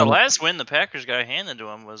a last moment. last win the Packers got handed to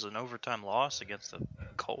them was an overtime loss against the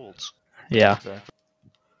Colts. Yeah.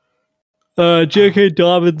 uh, J.K.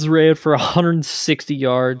 Dobbins ran for 160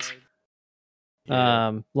 yards.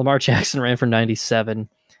 yeah. Lamar Jackson ran for 97.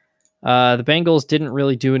 The Bengals didn't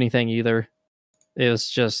really do anything either. It was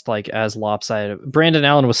just like as lopsided. Brandon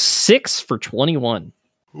Allen was 6 for 21.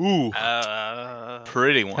 Ooh,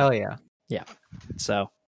 pretty one. Hell yeah. So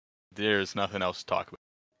There's nothing else to talk about.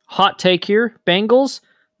 hot take here: Bengals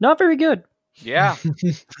not very good. Yeah.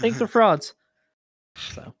 Think they're frauds.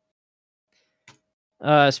 So,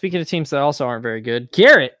 speaking of teams that also aren't very good,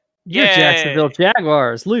 Garrett, your Yay. Jacksonville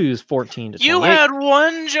Jaguars lose 14 to 28. You had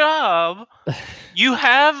one job. You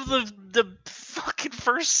have the fucking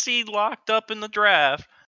first seed locked up in the draft.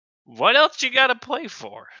 What else you got to play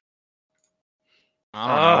for? I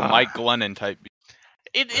don't know. Ugh. Mike Glennon type.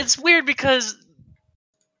 It's weird because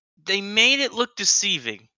they made it look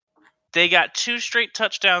deceiving. they got 2 straight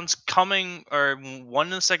touchdowns coming, or one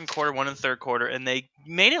in the second quarter, one in the third quarter, and they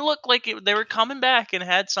made it look like they were coming back and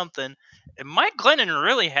had something. And Mike Glennon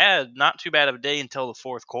really had not too bad of a day until the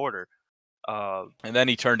fourth quarter. And then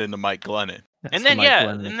he turned into Mike Glennon. And then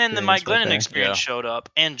the Mike Glennon experience showed up,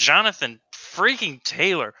 and Jonathan freaking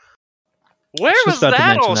Taylor. Where was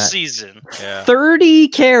that all season? Yeah. 30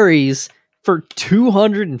 carries for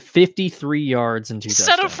 253 yards and 2 touchdowns.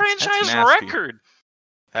 Set a franchise record.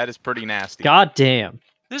 That is pretty nasty. God damn.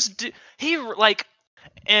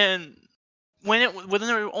 And when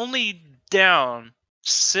they were only down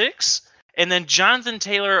 6, and then Jonathan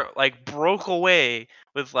Taylor broke away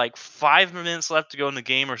with 5 minutes left to go in the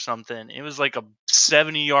game or something. It was like a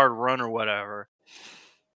 70-yard run or whatever.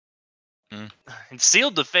 And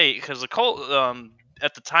sealed the fate because the Colts,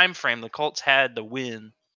 at the time frame, the Colts had to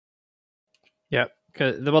win. Yep.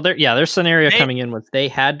 Their scenario coming in was they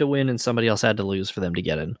had to win and somebody else had to lose for them to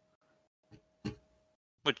get in.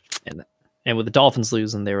 And with the Dolphins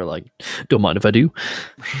losing, they were like, "Don't mind if I do."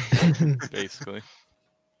 Basically.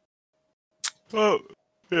 Oh,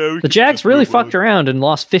 yeah. The Jags really fucked around and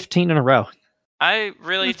lost 15 in a row. I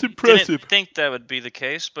really didn't think that would be the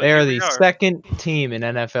case, but they are the second team in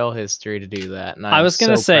NFL history to do that. And I was going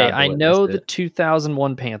to say, I know the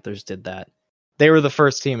 2001 Panthers did that. They were the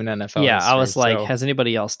first team in NFL yeah, history. I was like, has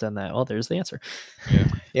anybody else done that? Well, there's the answer. Yeah.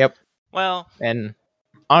 Yep. Well, and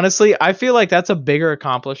honestly, I feel like that's a bigger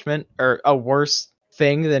accomplishment or a worse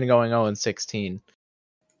thing than going 0-16.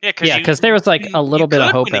 Yeah, because there was a little bit of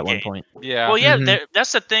hope at one point. Yeah. Well, yeah,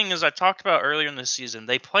 that's the thing is I talked about earlier in the season.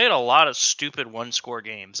 They played a lot of stupid one-score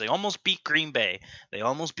games. They almost beat Green Bay. They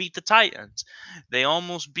almost beat the Titans. They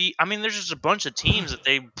almost beat. I mean, there's just a bunch of teams that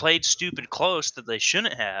they played stupid close that they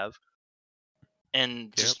shouldn't have,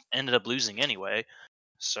 and just ended up losing anyway.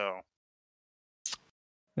 So.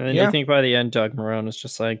 And then you think by the end, Doug Marrone is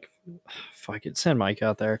just like, "Fuck it, send Mike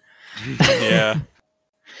out there." Yeah.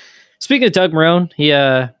 Speaking of Doug Marrone,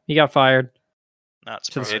 he got fired. Not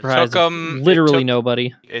to the surprised. surprise of literally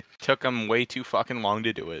nobody. It took him way too fucking long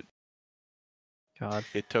to do it. God,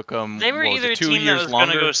 it took them. They were either a 2 team years that was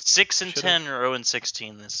longer. Going to go 6-10 or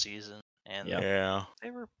 0-16 this season, and yeah, they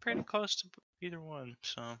were pretty close to either one.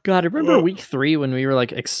 So God, I remember week 3 when we were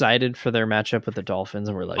excited for their matchup with the Dolphins,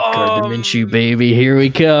 and we're like, "Gardner Minshew, baby, here we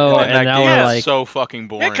go!" And now we're like, so fucking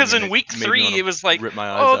boring. Yeah, because in week 3 it was like, they're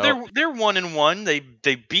 1-1.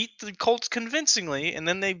 They beat the Colts convincingly, and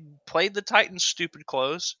then they played the Titans stupid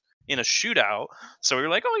close in a shootout. So we were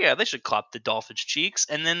like, "Oh yeah, they should clap the Dolphins' cheeks,"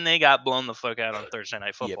 and then they got blown the fuck out on Thursday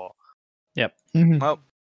Night Football. Yep. Well,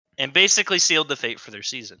 and basically sealed the fate for their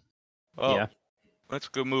season. Well, yeah. Let's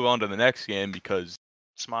go move on to the next game because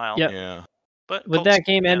smile. Yep. Yeah. But with that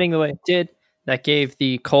game ending the way it did, that gave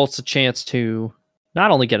the Colts a chance to not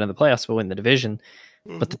only get in the playoffs but win the division.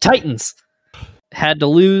 But the Titans had to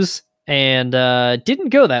lose and didn't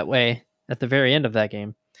go that way at the very end of that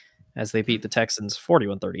game as they beat the Texans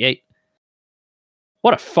 41-38.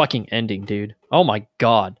 What a fucking ending, dude. Oh my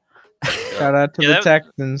God. Shout out to the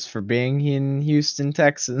Texans for being in Houston,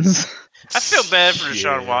 Texans. I feel bad for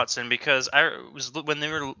Deshaun Watson because when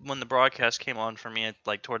the broadcast came on for me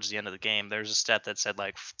at towards the end of the game, there was a stat that said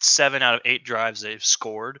 7 out of 8 drives they've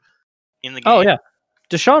scored in the game. Oh yeah.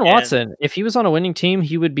 Deshaun Watson, if he was on a winning team,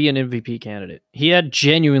 he would be an MVP candidate. He had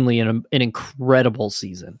genuinely an incredible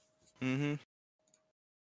season. Mm-hmm.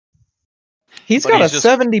 He's got a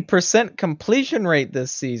 70% completion rate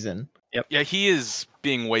this season. Yep. Yeah, he is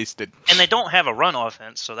being wasted. And they don't have a run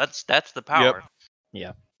offense, so that's the power. Yep.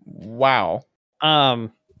 Yeah. Wow.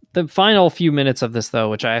 The final few minutes of this, though,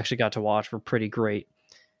 which I actually got to watch, were pretty great.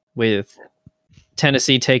 With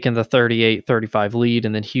Tennessee taking the 38-35 lead,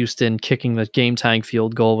 and then Houston kicking the game-tying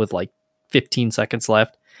field goal with 15 seconds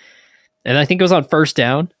left. And I think it was on first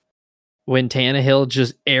down when Tannehill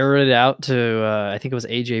just aired it out to, I think it was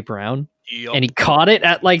A.J. Brown. Yep. And he caught it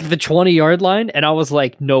at the 20-yard line, and I was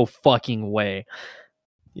like, no fucking way.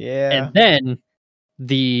 Yeah. And then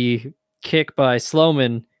the kick by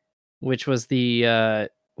Sloman, which was the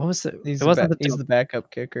what was it? He's the backup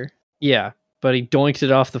kicker. Yeah, but he doinked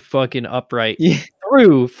it off the fucking upright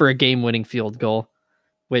through for a game-winning field goal,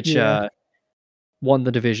 which won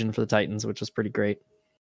the division for the Titans, which was pretty great.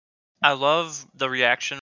 I love the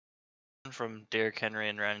reaction from Derrick Henry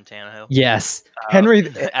and Ryan Tannehill. Yes.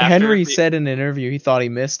 Henry said in an interview he thought he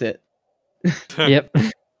missed it. Yep.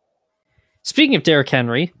 Speaking of Derrick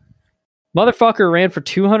Henry, motherfucker ran for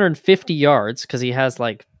 250 yards because he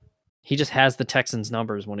just has the Texans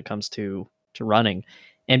numbers when it comes to running,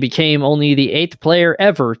 and became only the 8th player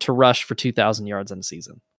ever to rush for 2,000 yards in a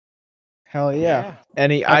season. Hell yeah.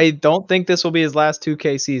 And I don't think this will be his last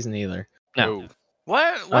 2K season either. No.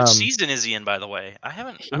 What season is he in, by the way? I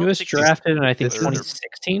He don't was think drafted in I think this is-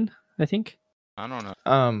 2016. I think. I don't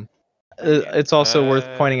know. It's also worth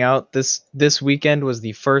pointing out this weekend was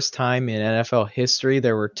the first time in NFL history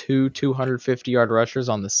there were two 250-yard rushers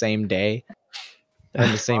on the same day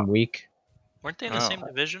in the same week. Weren't they in the same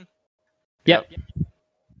division? Yep.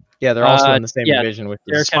 Yeah, they're also in the same division with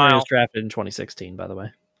Derrick this. Henry was drafted in 2016, by the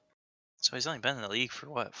way. So he's only been in the league for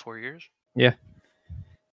what, 4 years? Yeah.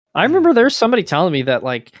 I remember there's somebody telling me that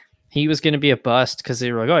like he was going to be a bust because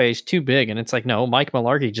they were like, oh, he's too big, and it's like, no, Mike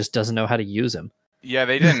Mularkey just doesn't know how to use him. Yeah,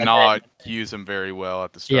 they did not use him very well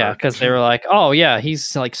at the start. Yeah, because they were like, oh yeah,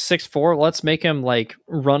 he's like 6'4". Let's make him like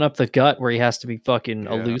run up the gut where he has to be fucking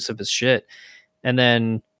elusive as shit. And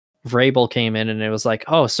then Vrabel came in and it was like,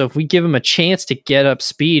 oh, so if we give him a chance to get up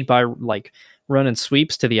speed by like running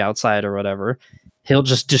sweeps to the outside or whatever, he'll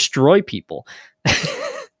just destroy people.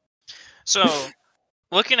 So,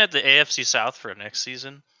 looking at the AFC South for next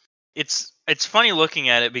season, it's funny looking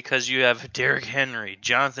at it because you have Derrick Henry,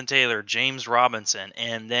 Jonathan Taylor, James Robinson,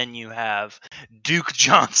 and then you have Duke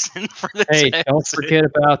Johnson for the Texans. Don't forget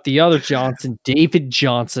about the other Johnson, David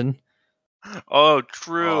Johnson. Oh,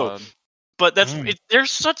 true. But that's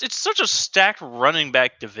it's such a stacked running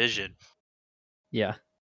back division. Yeah.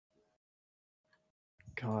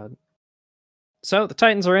 God. So the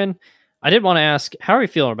Titans are in. I did want to ask, how are you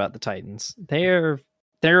feeling about the Titans? They're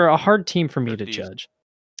a hard team for me to judge.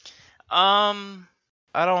 I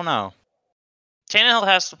don't know. Tannehill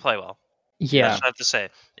has to play well. Yeah. That's what I have to say.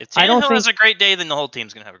 If Tannehill has a great day, then the whole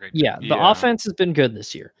team's going to have a great day. Yeah, the offense has been good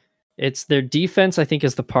this year. It's their defense, I think,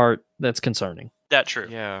 is the part that's concerning. That's true.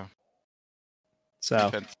 Yeah.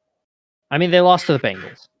 So, I mean, they lost to the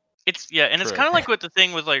Bengals. It's kind of like with the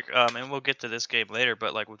thing with like, and we'll get to this game later,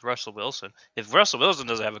 but like with Russell Wilson, if Russell Wilson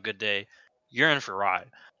doesn't have a good day, you're in for a ride.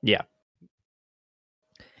 Yeah.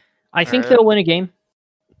 I think they'll win a game.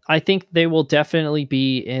 I think they will definitely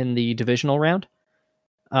be in the divisional round.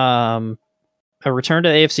 A return to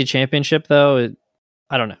the AFC Championship, though,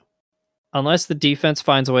 I don't know. Unless the defense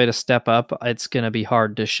finds a way to step up, it's going to be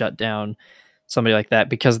hard to shut down somebody like that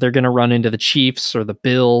because they're going to run into the Chiefs or the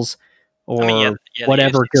Bills or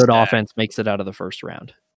whatever good offense makes it out of the first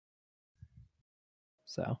round.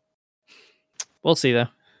 So we'll see, though.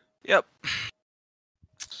 Yep.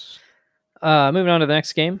 Moving on to the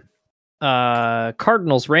next game.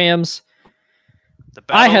 Cardinals Rams.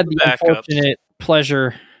 I had the unfortunate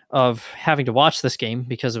pleasure of having to watch this game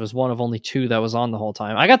because it was one of only two that was on the whole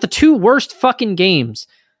time. I got the two worst fucking games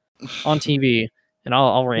on TV, and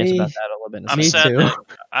I'll rant about that a little bit.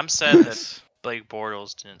 I'm sad that Blake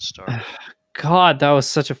Bortles didn't start. God, that was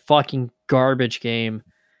such a fucking garbage game.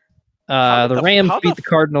 The Rams beat the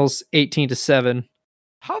Cardinals 18-7.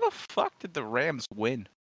 How the fuck did the Rams win?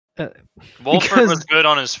 Wolford was good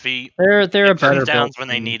on his feet. They're a better downs when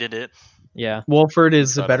they needed it. Yeah, Wolford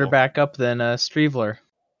is a better backup than Streveler.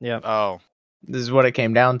 Yeah. Oh, this is what it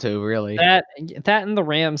came down to, really. That and the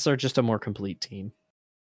Rams are just a more complete team.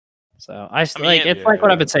 So it's like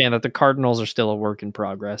what I've been saying, that the Cardinals are still a work in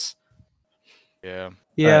progress. Yeah.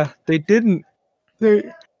 Yeah, they didn't.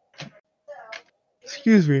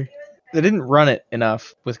 Excuse me. They didn't run it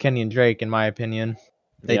enough with Kenyon Drake, in my opinion.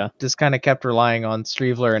 They just kind of kept relying on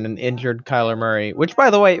Streveler and an injured Kyler Murray, which,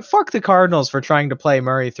 by the way, fuck the Cardinals for trying to play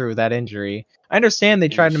Murray through that injury. I understand they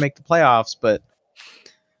tried to make the playoffs, but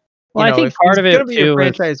I think part of it too, if you're going to be a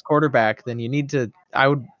franchise quarterback, then you need to. I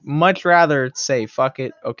would much rather say, fuck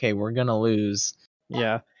it. Okay, we're gonna lose.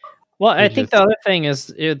 Yeah. Well, I think the other thing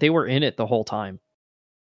is they were in it the whole time.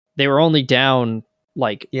 They were only down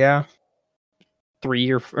like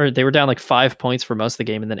 3 or they were down like 5 points for most of the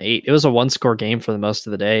game, and then 8. It was a 1-score game for the most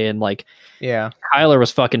of the day, and like Kyler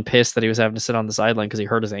was fucking pissed that he was having to sit on the sideline because he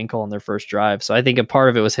hurt his ankle on their first drive. So I think a part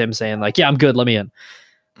of it was him saying like, "Yeah, I'm good, let me in."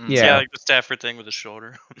 Yeah, like the Stafford thing with his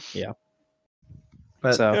shoulder. Yeah.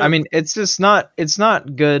 But I mean, it's just not. It's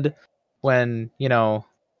not good when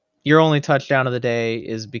your only touchdown of the day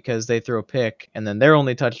is because they threw a pick, and then their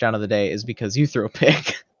only touchdown of the day is because you threw a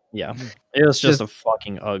pick. Yeah, it was just a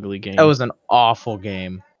fucking ugly game. That was an awful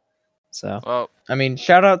game. So, I mean,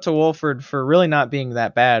 shout out to Wolford for really not being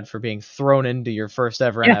that bad for being thrown into your first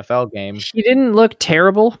ever NFL game. He didn't look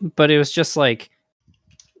terrible, but it was just like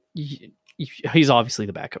he's obviously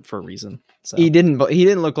the backup for a reason. So. He didn't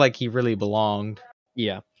look like he really belonged.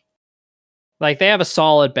 Yeah. Like they have a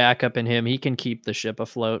solid backup in him. He can keep the ship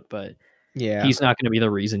afloat, but he's not going to be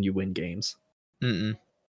the reason you win games. Mm-mm.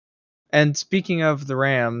 And speaking of the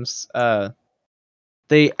Rams,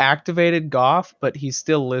 they activated Goff, but he's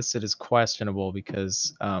still listed as questionable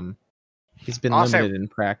because he's been limited in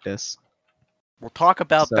practice. We'll talk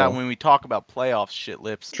about that So- when we talk about playoffs, shit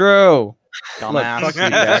lips. True. Dumbass. fuck you,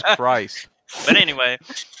 Jesus Jack. Christ. But anyway,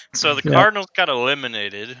 so the Yeah. Cardinals got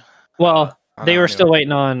eliminated. Well, I they know, were anyway. still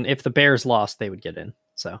waiting on if the Bears lost, they would get in.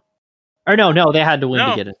 So, or no, they had to win to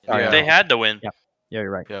No, get in. Yeah. They had to win. Yeah, you're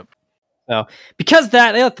right. Yep. So because of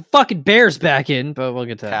that, they let the fucking Bears back in. But we'll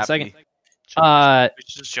get to that in a second. Happy. We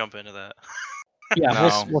should just jump into that. Yeah,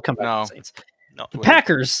 No, we'll come back no. to the Saints. No. The Wait.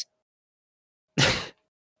 Packers,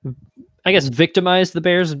 I guess, victimized the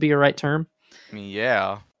Bears would be a right term. I mean,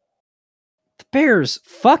 yeah. The Bears,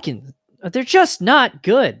 they're just not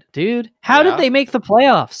good, dude. How Yeah. did they make the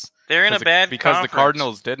playoffs? They're in a bad because conference. the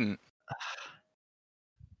Cardinals didn't.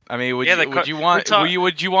 I mean, would Yeah, the you Car- would you want we're talk-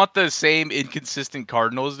 would you want the same inconsistent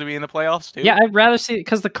Cardinals to be in the playoffs too? Yeah, I'd rather see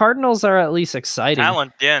because the Cardinals are at least exciting.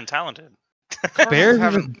 and talented. Bears are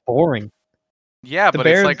haven't- just boring. Yeah, The but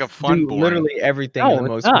Bears it's like a fun do boring. literally everything No, in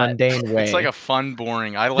the it's most not. mundane way. It's like a fun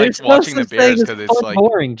boring. I like There's no watching the such thing Bears as because it's fun like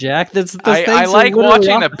boring, Jack. Those I things are like literally watching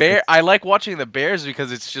the opposites. Bear. I like watching the Bears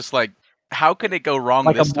because it's just like, how can it go wrong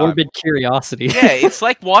Like a this time? morbid curiosity. Yeah, it's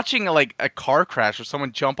like watching like a car crash or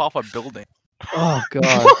someone jump off a building. Oh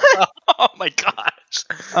god. Oh my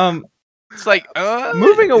gosh. It's like,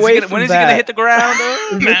 Moving is he away gonna- from when is he gonna that- hit the ground?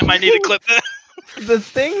 Matt might need to clip that.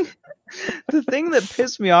 the thing that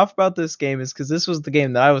pissed me off about this game is because this was the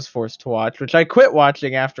game that I was forced to watch, which I quit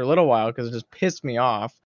watching after a little while because it just pissed me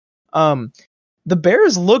off. The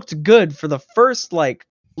Bears looked good for the first like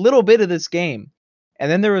little bit of this game,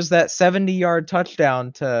 and then there was that 70-yard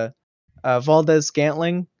touchdown to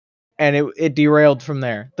Valdez-Scantling, and it derailed from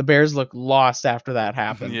there. The Bears looked lost after that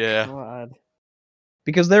happened. Yeah. God.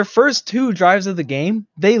 Because their first 2 drives of the game,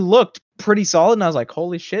 they looked pretty solid, and I was like,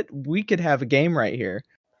 holy shit, we could have a game right here.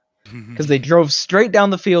 Because they drove straight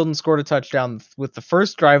down the field and scored a touchdown with the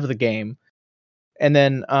first drive of the game. And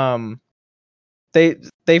then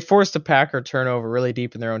they forced a Packer turnover really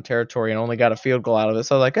deep in their own territory and only got a field goal out of it.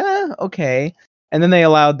 So I was like, okay. And then they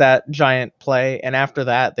allowed that giant play, and after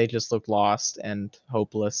that, they just looked lost and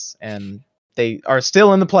hopeless, and they are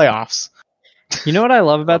still in the playoffs. You know what I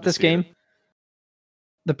love Love about to this see it. game?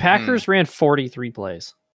 The Packers ran 43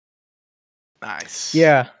 plays. Nice.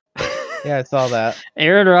 Yeah. Yeah, I saw that.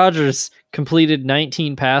 Aaron Rodgers completed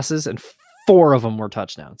 19 passes and 4 of them were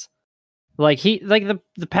touchdowns. The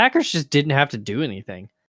Packers just didn't have to do anything.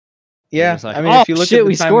 It Yeah, was like, I mean, oh, if you look shit, at the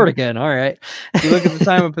we time scored of, again. All right. if you look at the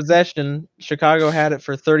time of possession, Chicago had it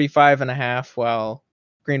for 35.5, while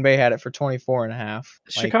Green Bay had it for 24.5. Like,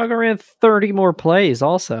 Chicago ran 30 more plays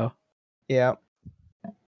also. yeah,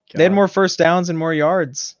 they had God. more first downs and more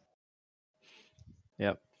yards.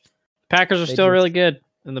 Packers are They still just- really good,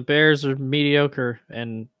 and the Bears are mediocre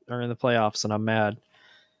and are in the playoffs, and I'm mad.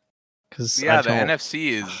 Because Yeah, the NFC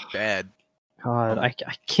is bad. God, I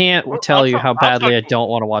can't Well, tell I'll you talk- how I'll badly talk- I don't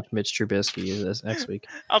want to watch Mitch Trubisky this next week.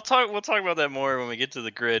 We'll talk about that more when we get to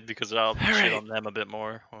the grid because I'll shit Alright. on them a bit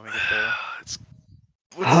more when we get there. What's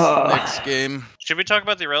the next game? Should we talk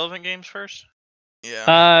about the irrelevant games first?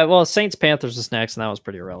 Yeah. Well, Saints Panthers is next, and that was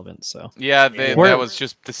pretty irrelevant. So Yeah, We're- that was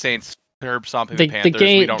just the Saints herb stomping The- the the Panthers.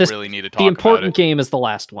 game- we don't the- really need to talk the important about game is the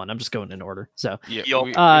last one. I'm just going in order. So it. Yeah, Yup.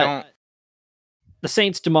 we Uh, don't. the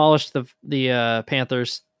Saints demolished the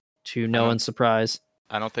Panthers to no Uh-huh. one's surprise.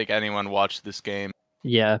 I don't think anyone watched this game.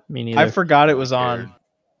 Yeah, me neither. I forgot it was Cared. on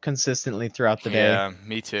consistently throughout the day. Yeah,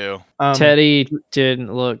 me too. Teddy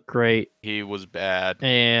didn't look great, He was bad.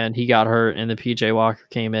 and he got hurt, and the PJ Walker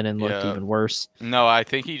came in and looked Yeah. even worse. No, I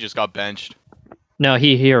think he just got benched. No,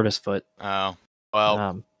 he hurt his foot. Oh,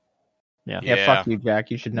 well, Yeah, yeah. fuck you,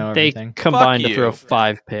 Jack. You should know They everything. combined to you. throw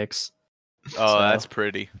 5 picks. oh, so- that's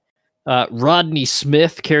pretty. Rodney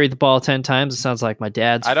Smith carried the ball 10 times. It sounds like my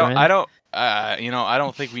dad's I don't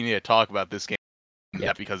friend. think we need to talk about this game.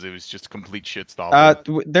 Yeah. Because it was just a complete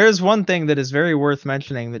shitstorm. There's one thing that is very worth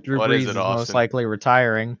mentioning, that Drew What Brees is is it, most Austin? likely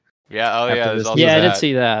retiring. Yeah. Oh, after yeah. There's this also Yeah, I that. did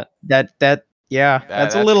see that. That's a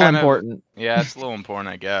that's little kind of- important. Yeah, it's a little important,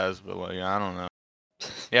 I guess, but like, I don't know.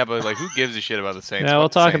 Yeah, but like, who gives a shit about the Saints? Yeah, we'll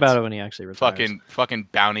Fuck the talk Saints. about it when he actually retires. Fucking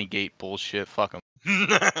Bounty Gate bullshit. Fuck 'em.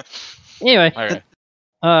 Anyway,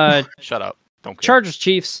 All right, shut up. Don't care. Chargers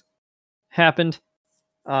Chiefs happened.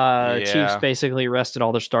 Chiefs Yeah. basically rested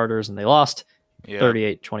all their starters and they lost Yeah,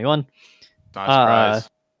 38-21. not surprised.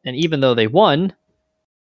 And even though they won,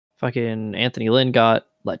 fucking Anthony Lynn got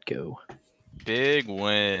let go. Big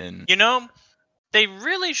win. You know, they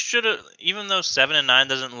really should have. Even though 7-9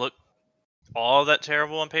 doesn't look all that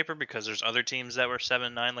terrible on paper, because there's other teams that were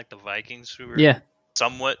 7-9, like the Vikings, who were Yeah.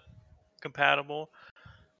 somewhat compatible.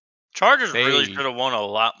 Chargers really They- should have won a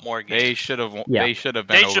lot more games. They should have. Yeah. They should have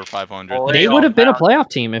been They over should- 500. Well, They all would have been a matter. playoff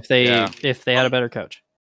team if they Yeah. had a better coach.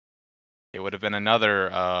 It would have been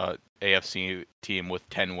another AFC team with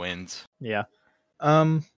 10 wins. Yeah.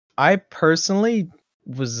 I personally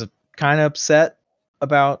was kind of upset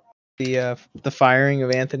about the firing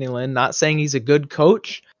of Anthony Lynn. Not saying he's a good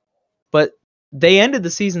coach, but they ended the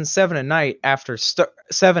season 7-9 after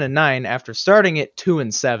 7-9 after starting it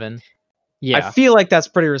 2-7. Yeah. I feel like that's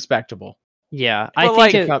pretty respectable. Yeah. But,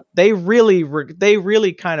 I think They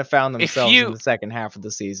really kind of found themselves in the second half of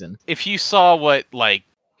the season. If you saw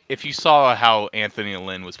how Anthony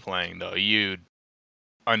Lynn was playing, though, you'd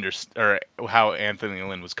or how Anthony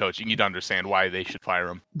Lynn was coaching, you'd understand why they should fire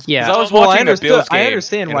him. yeah. 'Cause I was watching the Bills game. I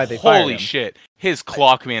understand and why they fired holy him. shit, his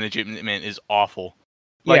clock management is awful.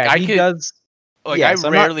 Like Yeah, he does. Like Yes, I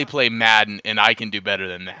rarely play Madden, and I can do better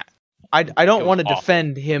than that. I don't was want to awful.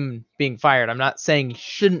 defend him being fired. I'm not saying he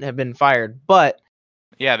shouldn't have been fired, but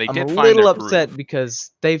Yeah, they I'm did a find little their upset groove.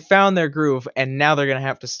 because they found their groove, and now they're gonna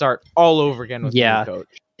have to start all over again with a Yeah. new coach.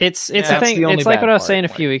 It's Yeah, a that's thing. the only It's like bad what I was part, saying a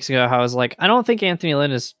like- few weeks ago. How I was like, I don't think Anthony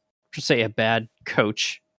Lynn is, per se, a bad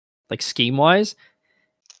coach, like scheme wise.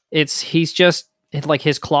 He's just like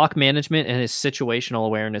his clock management and his situational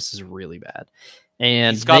awareness is really bad,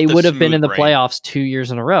 and He's got they the would have been in the smooth brain. playoffs 2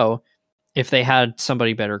 years in a row if they had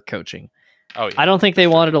somebody better coaching. Oh yeah. I don't think they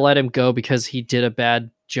wanted to let him go because he did a bad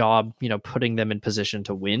job, putting them in position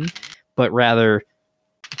to win, but rather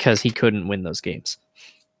because he couldn't win those games.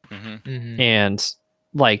 Mm-hmm. And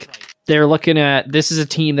like they're looking at, this is a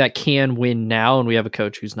team that can win now, and we have a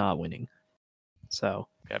coach who's not winning. So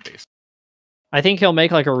Yeah, basically. I think he'll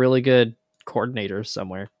make like a really good coordinator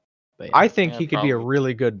somewhere. But yeah. I think Yeah, he could be a probably.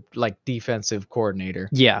 really good defensive coordinator.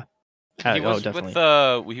 Yeah. He was definitely.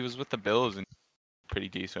 with the Bills and pretty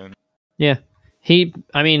decent. Yeah.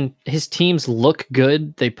 His teams look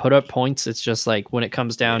good. They put up points. It's just like when it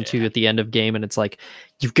comes down to at the end of game and it's like,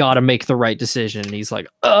 you've got to make the right decision. And he's like,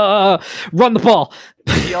 run the ball.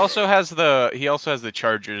 He also has the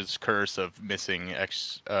Chargers curse of missing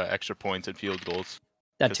extra points and field goals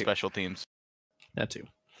That to too. special teams. That too.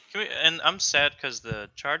 And I'm sad because the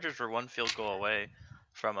Chargers were one field goal away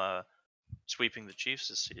from sweeping the Chiefs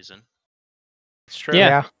this season. It's true.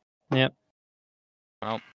 Yeah.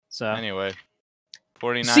 Well, So anyway,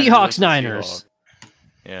 49ers Seahawks versus Niners. Seahawks.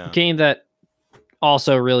 Yeah. Game that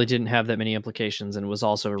also really didn't have that many implications and was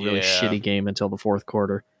also a really Yeah. shitty game until the fourth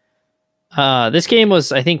quarter. This game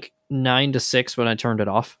was, I think, 9-6 when I turned it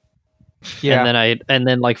off. Yeah. And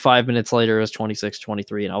then like 5 minutes later it was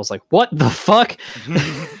 26-23 and I was like, what the fuck?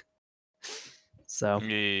 So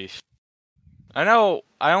Yeesh.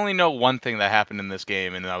 I only know one thing that happened in this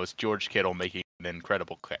game, and that was George Kittle making an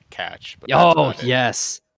incredible catch. But that's oh about it.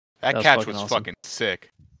 yes. That was catch fucking was awesome. fucking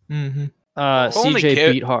sick. Mm-hmm. If only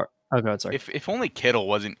CJ beat hard. Oh god, sorry. If only Kittle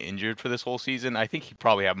wasn't injured for this whole season, I think he'd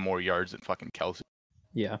probably have more yards than fucking Kelsey.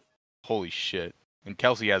 Yeah. Holy shit! And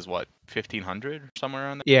Kelsey has what, 1,500 or somewhere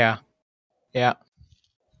around there. Yeah. Yeah.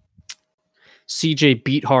 CJ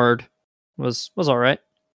beat hard was all right.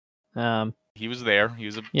 He was there.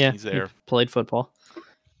 He's He there. played football.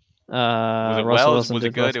 it Russell well? Wilson Was it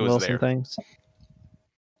did good? Russell It was Wilson there. things.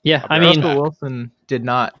 Yeah, I'll I be right mean, back. Russell Wilson did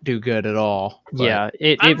not do good at all. but- yeah,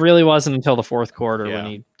 it I'm- really wasn't until the fourth quarter when Yeah.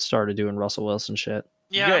 he started doing Russell Wilson shit.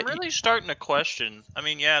 Yeah, You I'm got- really starting to question. I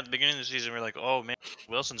mean, yeah, at the beginning of the season, we're like, oh man,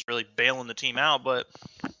 Wilson's really bailing the team out, but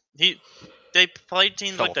they played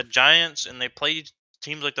teams like the Giants and they played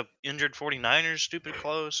teams like the injured 49ers, stupid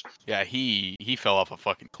close. Yeah, he fell off a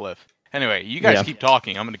fucking cliff. Anyway, you guys Yeah. keep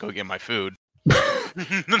talking. I'm gonna go get my food.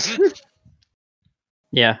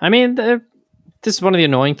 Yeah, I mean, this is one of the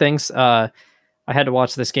annoying things. I had to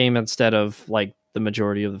watch this game instead of like the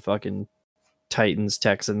majority of the fucking Titans,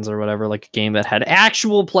 Texans, or whatever, like a game that had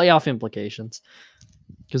actual playoff implications.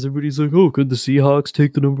 Because everybody's like, "Oh, could the Seahawks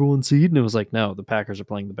take the number 1 seed?" And it was like, "No, the Packers are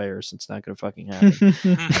playing the Bears. It's not going to fucking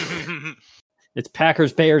happen. It's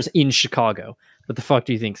Packers Bears in Chicago. What the fuck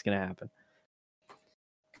do you think is going to happen?"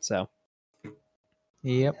 So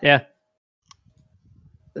Yep. yeah.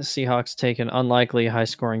 The Seahawks take an unlikely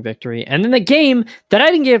high-scoring victory. And then the game that I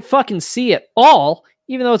didn't get fucking see at all,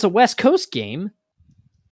 even though it's a West Coast game,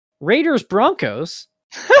 Raiders-Broncos.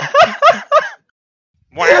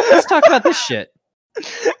 Let's talk about this shit.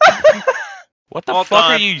 What the All fuck are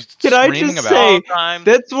time. you Can I screaming just about? say- All time.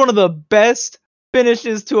 That's one of the best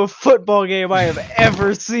finishes to a football game I have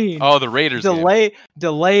ever seen. Oh, the Raiders. game.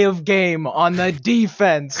 Delay of game on the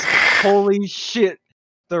defense. Holy shit.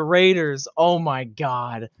 The Raiders. Oh my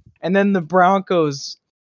god. And then the Broncos.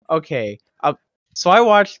 Okay. So I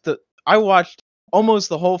watched almost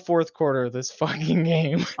the whole fourth quarter of this fucking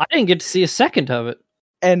game. I didn't get to see a second of it.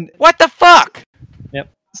 And What the fuck?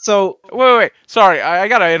 so Wait. Sorry, I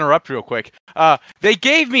gotta interrupt real quick. They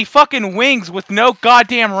gave me fucking wings with no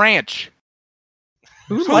goddamn ranch.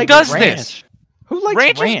 Who Who likes does ranch? this? Who likes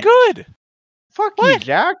Ranch ranch? is good. Fuck you, What?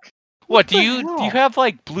 Jack. What do the you hell? have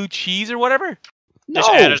like blue cheese or whatever? This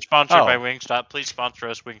ad No. is sponsored by Oh. Wingstop. Please sponsor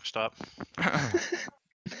us, Wingstop.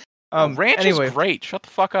 Ranch Anyway, is great. Shut the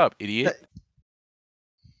fuck up, idiot.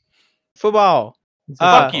 football.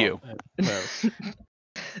 Fuck you.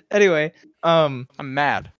 Anyway, I'm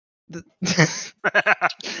mad.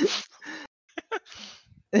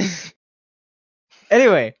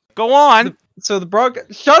 anyway, Go on. so the Broncos.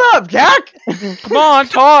 Shut up, Jack. Come on,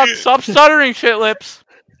 talk. Stop stuttering, shit lips.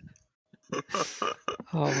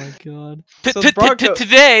 Oh my god. So the Broncos-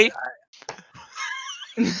 Today.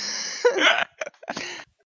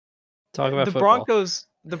 Talk about the football.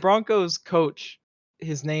 Broncos coach,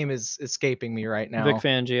 his name is escaping me right now. Vic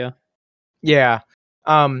Fangio. Yeah.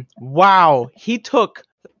 Wow. He took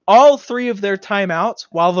all 3 of their timeouts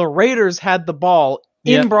while the Raiders had the ball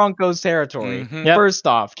in Yep. Broncos territory. Mhm. Yep. First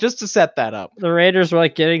off, just to set that up. The Raiders were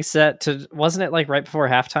like getting set to. Wasn't it like right before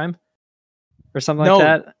halftime, or something No,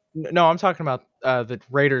 like that? No, I'm talking about the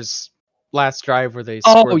Raiders' last drive where they.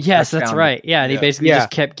 Oh scored the yes, that's touchdown. right. Yeah, and he Yeah. basically Yeah. just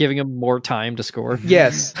kept giving him more time to score.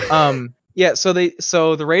 Yes. Yeah. So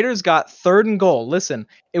the Raiders got 3rd and goal. Listen,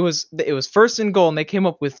 it was 1st and goal, and they came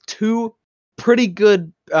up with 2 pretty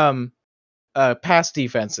good pass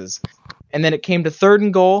defenses, and then it came to 3rd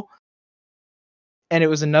and goal, and it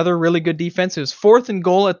was another really good defense. It was 4th and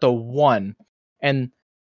goal at the 1, and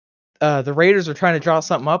the Raiders were trying to draw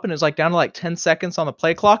something up, and it was like down to like 10 seconds on the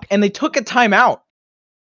play clock, and they took a timeout.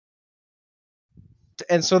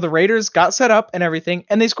 And so the Raiders got set up and everything,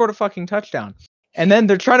 and they scored a fucking touchdown. And then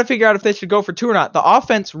they're trying to figure out if they should go for 2 or not. The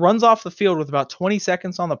offense runs off the field with about 20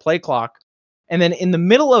 seconds on the play clock. And then in the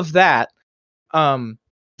middle of that,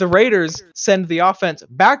 the Raiders send the offense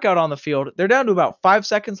back out on the field. They're down to about 5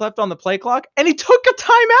 seconds left on the play clock, and he took a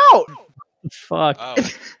timeout. Fuck. Oh.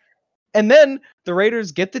 And then the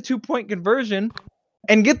Raiders get the 2-point conversion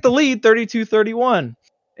and get the lead 32-31.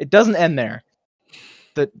 It doesn't end there.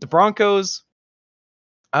 The Broncos,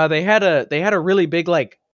 they had a really big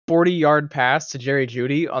like 40-yard pass to Jerry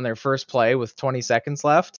Jeudy on their first play with 20 seconds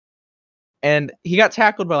left. And he got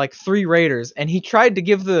tackled by like 3 Raiders, and he tried to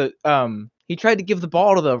give the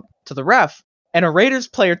ball to the ref, and a Raiders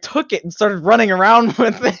player took it and started running around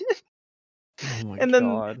with it. Oh my and then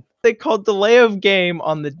god. they called delay of game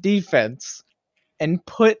on the defense and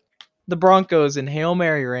put the Broncos in Hail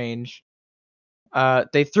Mary range.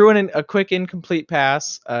 They threw in a quick incomplete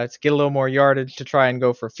pass to get a little more yardage to try and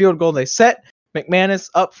go for a field goal. They set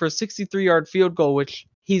McManus up for a 63-yard field goal, which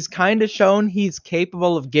he's kind of shown he's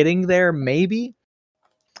capable of getting there, maybe.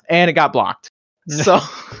 And it got blocked. So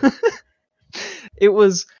it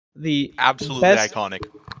was the Absolutely best, iconic.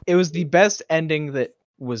 It was the best ending that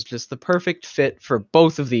was just the perfect fit for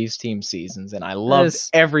both of these team seasons, and I loved Yes.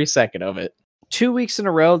 every second of it. 2 weeks in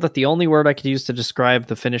a row that the only word I could use to describe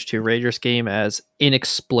the finish to Raiders game as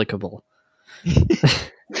inexplicable.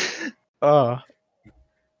 Oh,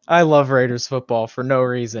 I love Raiders football for no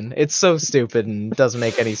reason. It's so stupid and doesn't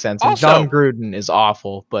make any sense. And Also- John Gruden is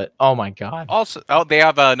awful, but oh my god. Also, they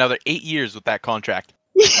have another 8 years with that contract.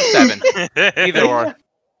 7. Either or.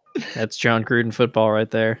 That's John Gruden football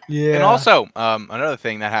right there. Yeah. And also, another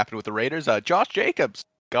thing that happened with the Raiders, Josh Jacobs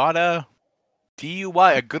got a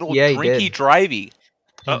DUI, a good old Yeah, he drinky did. drivey.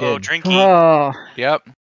 Uh-oh, did. drinky. Oh, Yep,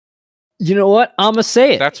 you know what? I'm gonna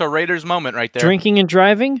say it. that's a Raiders moment right there. Drinking and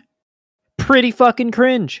driving, pretty fucking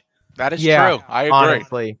cringe. That is Yeah, true. I agree.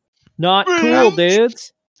 honestly. Not cool,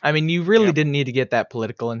 dudes. I mean, you really Yep. didn't need to get that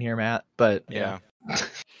political in here, Matt, but Yeah.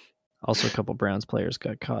 Also, a couple Browns players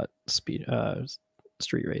got caught street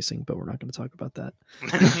racing, but we're not going to talk about that.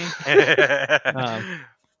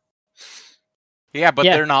 Yeah, but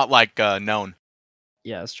Yeah. they're not like known.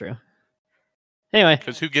 Yeah, that's true. Anyway,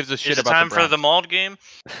 Because who gives a shit Is it about time the for Browns? the Mauled game?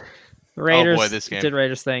 the Raiders this game. did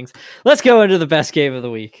Raiders things. Let's go into the best game of the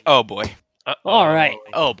week. Oh boy. All right.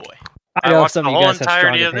 Oh boy. I I know watched some the of you whole guys have strong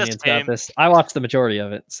entirety of this opinions about game. this. I watched the majority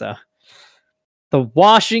of it. So, the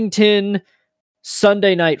Washington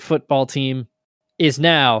Sunday night football team is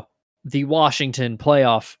now the Washington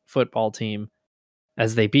playoff football team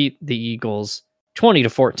as they beat the Eagles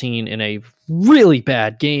 20-14 in a really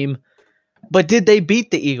bad game. But did they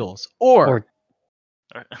beat the Eagles? Or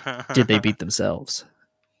Did they beat themselves?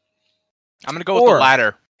 I'm gonna go with the Or-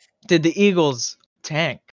 latter. did the Eagles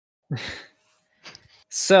tank?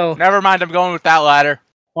 So, Never mind, I'm going with that latter.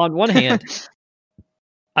 on one hand,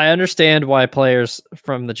 I understand why players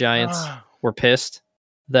from the Giants were pissed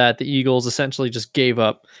that the Eagles essentially just gave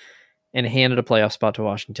up and handed a playoff spot to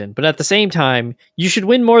Washington. But at the same time, you should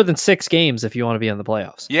win more than 6 games if you want to be in the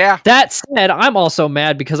playoffs. Yeah, That said, I'm also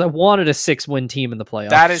mad because I wanted a 6-win team in the playoffs.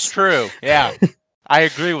 that is true. Yeah. I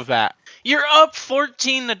agree with that. You're up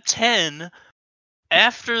 14-10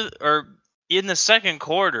 after or in the second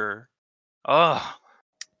quarter. Oh,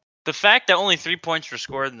 the fact that only 3 points were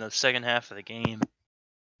scored in the second half of the game.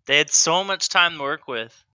 They had so much time to work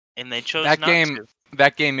with, and they chose not to.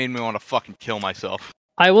 That game made me want to fucking kill myself.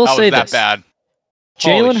 I will say that this. bad.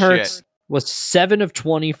 Holy Jalen Hurts shit. was 7 of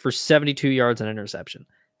 20 for 72 yards and an interception.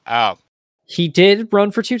 Oh. He did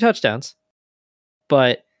run for 2 touchdowns,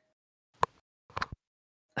 but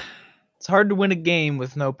It's hard to win a game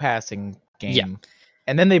with no passing game. Yeah.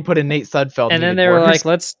 And then they put in Nate Sudfeld. and then they were like,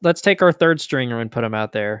 let's take our third stringer and put him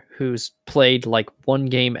out there, who's played like 1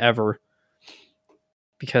 game ever.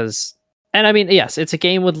 Because, and I mean, yes, it's a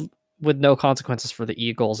game with no consequences for the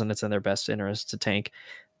Eagles, and it's in their best interest to tank.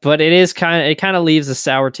 But it kind of leaves a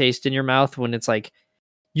sour taste in your mouth when it's like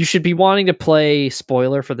you should be wanting to play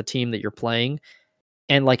spoiler for the team that you're playing,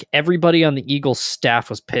 and like everybody on the Eagles staff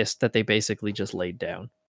was pissed that they basically just laid down.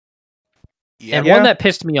 Yeah. And one that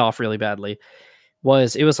pissed me off really badly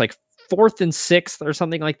was it was like 4th and 6th or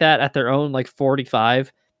something like that at their own like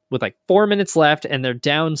 45 with like 4 minutes left, and they're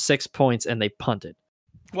down 6 points and they punted.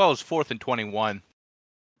 Well, it was 4th and 21.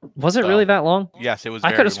 Was it really that long? Yes, it was.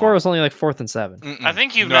 I could have swore it was only like 4th and 7. Mm-mm. I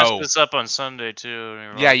think you messed this up on Sunday too.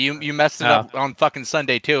 Yeah, you messed it up on fucking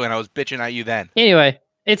Sunday too, and I was bitching at you then. Anyway,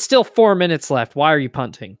 it's still 4 minutes left. Why are you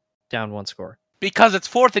punting down 1 score? Because it's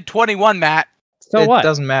 4th and 21, Matt. So what? It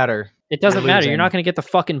doesn't matter. It doesn't You're matter. losing. You're not going to get the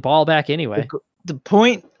fucking ball back anyway. The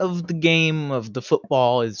point of the game of the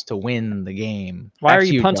football is to win the game. Why Back are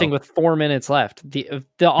to you punting Joe. with 4 minutes left? The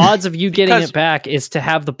odds of you getting Because- it back is to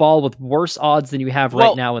have the ball with worse odds than you have Well,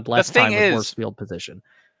 right now with less the thing time with is- worse field position.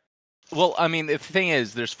 Well, I mean, the thing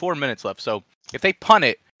is, there's 4 minutes left, so if they punt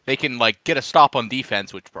it, they can like get a stop on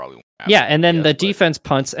defense, which probably won't happen, Yeah, and then yes, the but- defense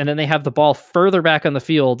punts, and then they have the ball further back on the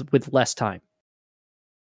field with less time.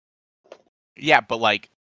 Yeah, but like,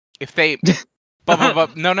 if they,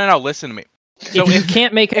 but no, listen to me. So if you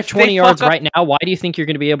can't make it if they 20 yards fuck up- right now, why do you think you're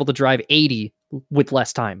going to be able to drive 80 with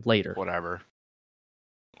less time later? whatever.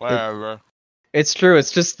 It's true.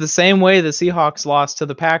 It's just the same way the Seahawks lost to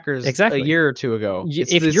the Packers Exactly. a year or two ago.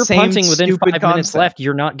 It's If the you're same punting within 5 stupid minutes concept. left,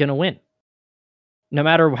 you're not going to win. No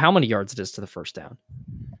matter how many yards it is to the first down.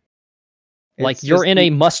 Like, It's you're just in the- a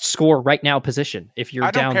must-score right now position if you're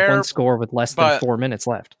I don't down care, 1 score with less than but- 4 minutes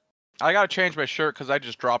left. I gotta change my shirt because I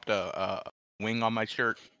just dropped a wing on my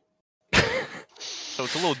shirt, so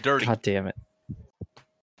it's a little dirty. God damn it.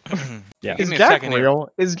 Yeah. Give Is me a Jack second here. real?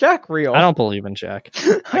 Is Jack real? I don't believe in Jack.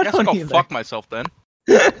 I guess I'll don't go either. fuck myself then.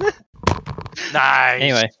 Nice.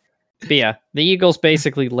 Anyway, but yeah, the Eagles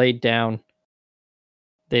basically laid down.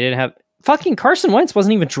 They didn't have... Fucking Carson Wentz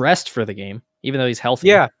wasn't even dressed for the game, even though he's healthy.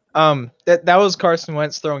 Yeah. That was Carson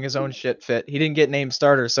Wentz throwing his own shit fit. He didn't get named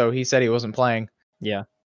starter, so he said he wasn't playing. Yeah.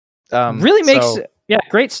 Really Really makes... Yeah,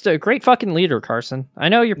 great fucking leader, Carson. I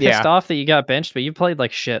know you're pissed Yeah. off that you got benched, but you played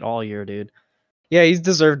like shit all year, dude. Yeah, he's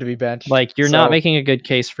deserved to be benched. Like, you're So- not making a good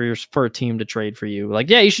case for a team to trade for you. Like,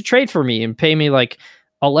 yeah, you should trade for me and pay me like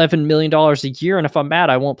 $11 million a year, and if I'm mad,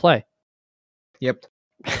 I won't play. Yep.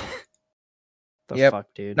 The Yep. fuck,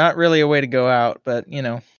 dude. Not really a way to go out, but you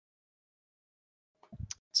know.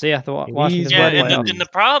 So yeah, the He's Washington Yeah, bloody and well. the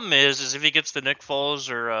problem is if he gets the Nick Foles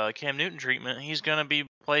or Cam Newton treatment, he's gonna be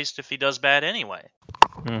placed if he does bad anyway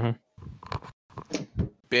Mhm.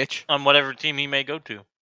 Bitch. on whatever team he may go to.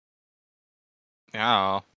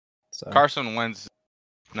 Yeah. So, Carson Wentz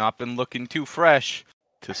not been looking too fresh,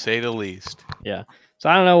 to say the least. so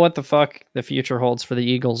I don't know what the fuck the future holds for the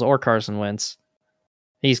Eagles or Carson Wentz.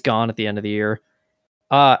 He's gone at the end of the year.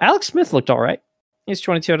 Alex Smith looked all right. He's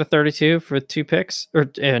 22 out of 32 for 2 picks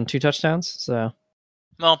and 2 touchdowns. So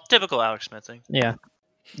Well, typical Alex Smith thing. yeah,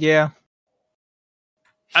 Yeah.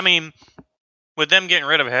 I mean, with them getting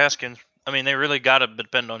rid of Haskins, I mean they really got to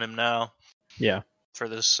depend on him now yeah. for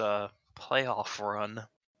this playoff run.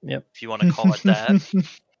 Yep. If you want to call it that.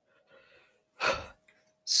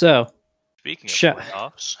 So Speaking of Shut-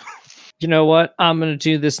 playoffs, you know what? I'm gonna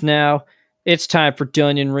do this now. It's time for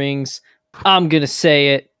Dunyan Rings. I'm gonna say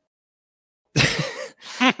it.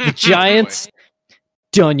 The Giants,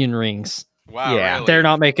 Dunyan Rings. Wow. Yeah, really? They're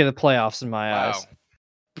not making the playoffs in my Wow.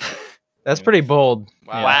 eyes. That's pretty bold.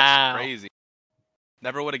 Wow. Wow. That's crazy.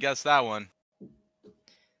 Never would have guessed that one.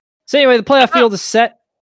 So anyway, the playoff field is set.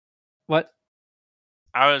 What?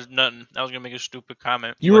 I was nutting. I was gonna make a stupid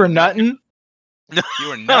comment. You were nutting? You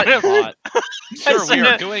were nutting. Hot. Sir, we are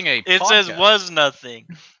said- doing a It says podcast. was nothing.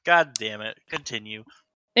 God damn it. Continue.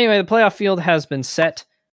 Anyway, the playoff field has been set.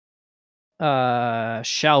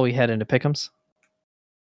 Shall we head into pick'ems?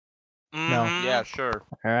 Mhm. Yeah, sure.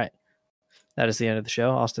 All right. That is the end of the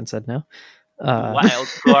show. Austin said no. Uh, Wild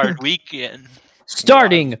card weekend.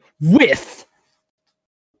 Starting with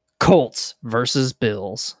Colts versus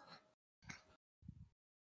Bills.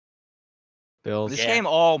 Bills. This Yeah. game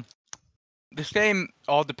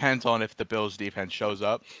all depends on if the Bills defense shows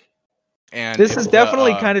up. And This if is the,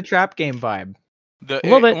 definitely kind of trap game vibe. A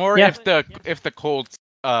little bit, or yeah. if the Colts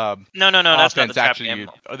No, that's not the offense trap actually game.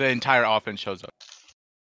 the entire offense shows up.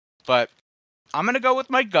 But I'm gonna go with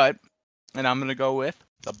my gut, and I'm gonna go with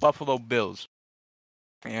the Buffalo Bills.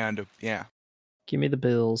 And yeah, Give me the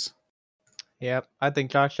Bills. Yep, I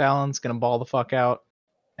think Josh Allen's gonna ball the fuck out.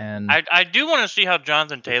 And I do want to see how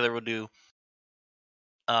Jonathan Taylor will do.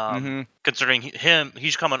 Considering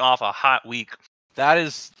he's coming off a hot week. that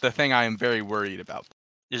is the thing I am very worried about.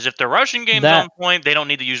 Is if the rushing game's on point, they don't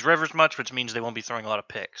need to use Rivers much, which means they won't be throwing a lot of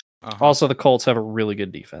picks. Also, the Colts have a really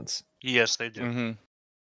good defense. Yes, they do. Mm-hmm.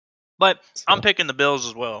 But So- I'm picking the Bills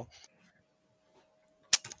as well.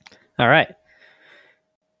 All right.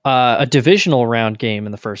 A divisional round game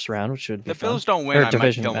in the first round, which would be The fun. Bills don't win, Or I might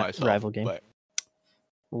division kill ma- myself. rival game. But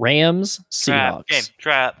Rams, Seahawks.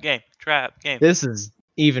 Trap game. this is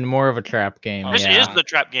even more of a trap game. This yeah. is the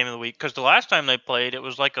trap game of the week because the last time they played, it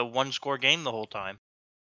was like a one-score game the whole time.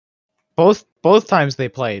 Both times they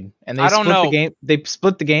played, and they I don't split the know. game. They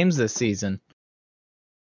split the games this season.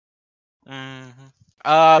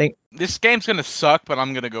 Mm-hmm. this game's gonna suck, but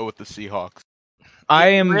I'm gonna go with the Seahawks. I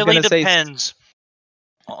am really gonna say depends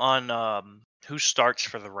on who starts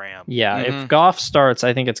for the Rams. Yeah, if Mhm. Goff starts,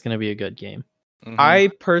 I think it's going to be a good game. Mhm. I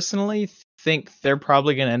personally think they're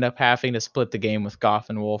probably gonna end up having to split the game with Goff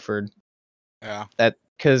and Wolford. yeah. That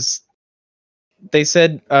because they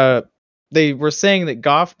said they were saying that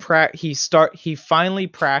Goff he finally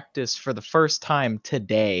practiced for the first time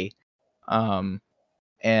today, and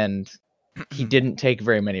he didn't take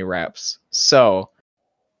very many reps. So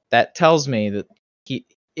that tells me that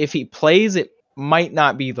if he plays, it might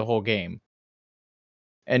not be the whole game.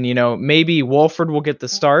 And maybe Wolford will get the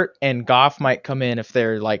start, and Goff might come in if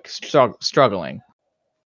they're like struggling,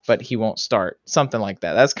 but he won't start. Something like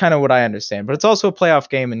that. That's kind of what I understand. But it's also a playoff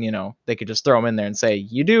game, and they could just throw him in there and say,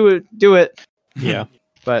 "You do it." Yeah.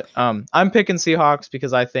 But I'm picking Seahawks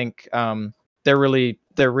because I think they're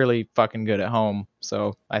really fucking good at home.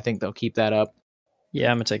 So I think they'll keep that up.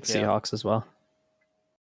 Yeah, I'm going to take the Yeah. Seahawks as well.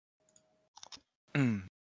 Mm.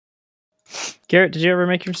 Garrett, did you ever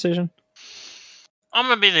make your decision? I'm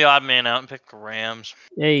gonna be the odd man out and pick the Rams.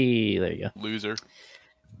 Hey, there you go. Loser.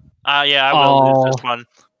 Yeah, I will lose this one.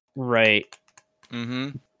 Right. Mm-hmm.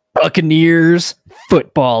 Buccaneers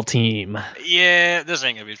football team. Yeah, this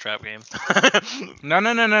ain't gonna be a trap game. No.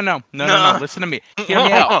 No. Listen to me. Hear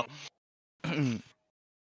me out.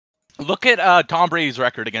 Look at Tom Brady's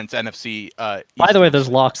record against NFC. By East the way, teams. there's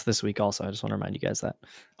locks this week also. I just want to remind you guys that.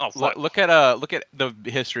 Oh, fuck. Look at the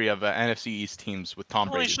history of NFC East teams with Tom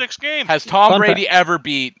Only Brady. 6 games. Has Tom Fun Brady ever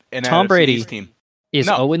beat an Tom NFC Brady East team? Is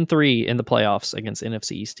No. 0-3 in the playoffs against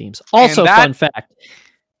NFC East teams. Also, that- fun fact.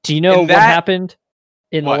 Do you know and what that- happened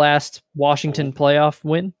in What? the last Washington playoff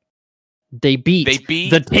win? They beat beat-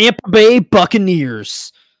 the Tampa Bay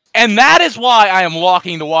Buccaneers. And that is why I am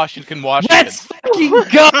locking the Washington. Let's fucking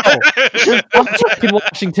go! I'm taking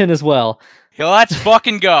Washington as well. Let's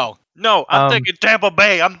fucking go. No, I'm taking Tampa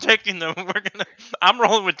Bay. I'm taking them. I'm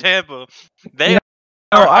rolling with Tampa. They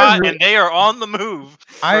are hot and they are on the move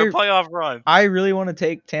for a playoff run. I really want to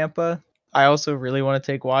take Tampa. I also really want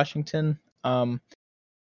to take Washington.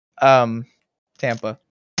 Tampa.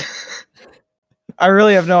 I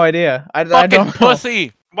really have no idea. I Fucking don't know.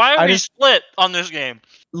 pussy. Why are I we just- split on this game?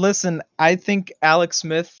 Listen, I think Alex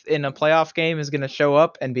Smith in a playoff game is going to show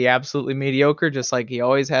up and be absolutely mediocre, just like he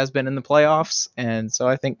always has been in the playoffs. And so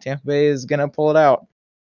I think Tampa Bay is going to pull it out.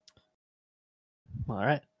 All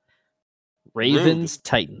right. Ravens,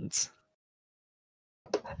 Titans.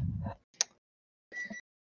 Look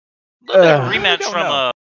at that Ugh. rematch don't from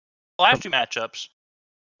know. last 2 matchups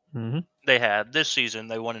Mm-hmm. they had this season.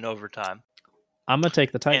 They won in overtime. I'm going to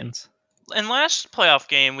take the Titans. And last playoff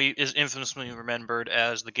game is infamously remembered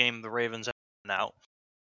as the game the Ravens had out.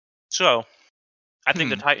 So, I think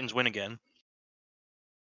the Titans win again.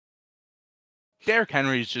 Derrick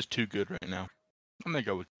Henry is just too good right now. I'm gonna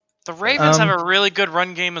go with. The Ravens have a really good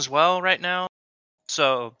run game as well right now.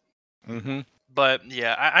 So, Mm-hmm. but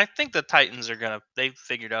yeah, I think the Titans they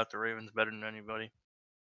figured out the Ravens better than anybody.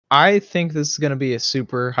 I think this is going to be a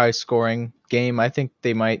super high scoring game. I think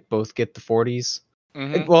they might both get the 40s.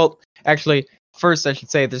 Mm-hmm. Well, actually, first I should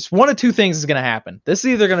say there's one of two things is going to happen. This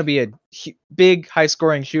is either going to be a big high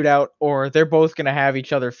scoring shootout, or they're both going to have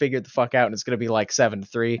each other figured the fuck out, and it's going to be like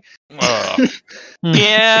 7-3.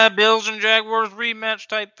 Yeah, Bills and Jaguars rematch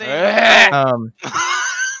type thing.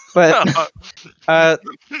 But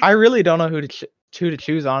I really don't know who to two to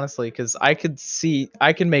choose, honestly, because I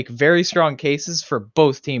can make very strong cases for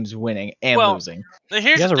both teams winning and Well, losing. Here's You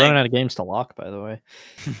guys the are thing. running out of games to lock, by the way.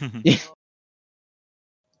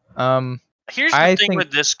 Here's I the thing think-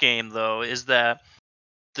 with this game, though, is that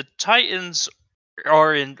the Titans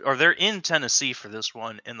they're in Tennessee for this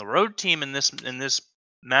one, and the road team in this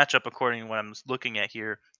matchup, according to what I'm looking at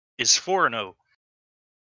here, is 4-0,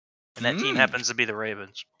 and that team happens to be the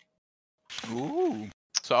Ravens. Ooh,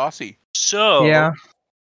 saucy. So, Yeah.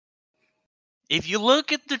 if you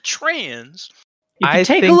look at the trends, If you I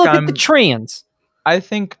take a think look at the I'm- trends, I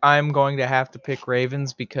think I'm going to have to pick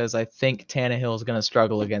Ravens because I think Tannehill is going to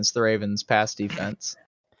struggle against the Ravens' pass defense.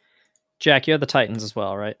 Jack, you have the Titans as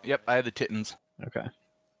well, right? Yep, I had the Titans. Okay.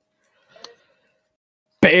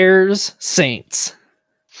 Bears, Saints.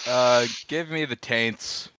 Give me the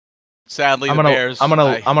Taints. Sadly, I'm the gonna Bears. I'm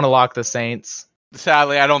gonna lock the Saints.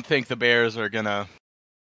 Sadly, I don't think the Bears are gonna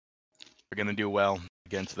do well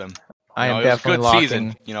against them. I am It was a definitely good locking.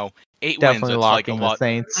 season. 8 wins. Definitely It's like a locking the lot.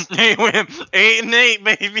 Saints. 8-8,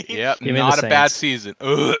 baby. Yep, Give me not the a bad Saints. season.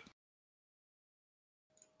 Ugh.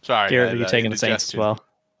 Sorry, Garrett, I are you had, taking the Saints as indigestion. well?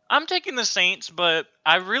 I'm taking the Saints, but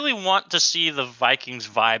I really want to see the Vikings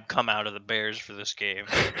vibe come out of the Bears for this game.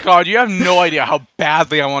 God, you have no idea how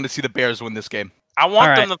badly I want to see the Bears win this game. I want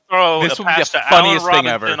All them to throw This a will be the pass to funniest Allen thing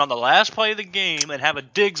Robinson ever. on the last play of the game and have a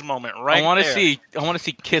Diggs moment right I want there. to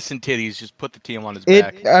see Kiss and Titties just put the team on his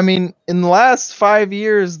back. I mean, in the last 5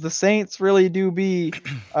 years, the Saints really do be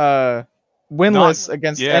winless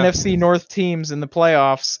against yeah. NFC North teams in the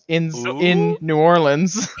playoffs in Ooh. New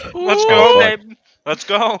Orleans. Let's Ooh. go, babe. Let's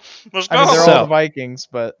go. Let's go. I mean, they're So- all the Vikings,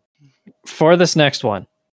 but For this next one,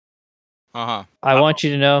 Uh-huh. I want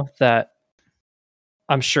you to know that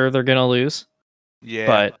I'm sure they're going to lose, Yeah.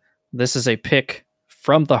 but this is a pick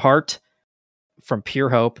from the heart, from pure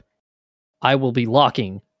hope. I will be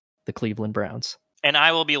locking the Cleveland Browns. And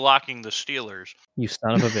I will be locking the Steelers. You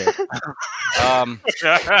son of a bitch.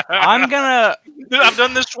 I'm gonna I've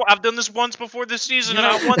done this once before this season, and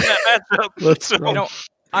I won that matchup. Let's So- roll.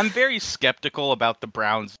 I'm very skeptical about the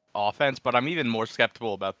Browns offense, but I'm even more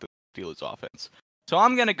skeptical about the Steelers offense. So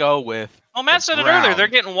I'm gonna go with Well, Matt the said it earlier. Browns. They're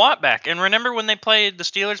getting Watt back, and remember when the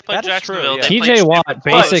Steelers played That is true, Jacksonville? yeah. they played TJ Watt stupid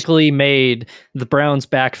close. basically made the Browns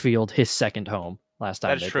backfield his second home last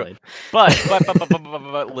time That is they true. played.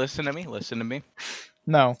 But listen to me.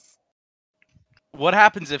 no. What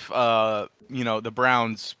happens if the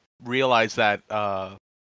Browns realize that the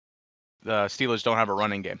Steelers don't have a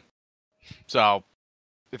running game? So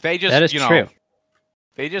if they just That is true.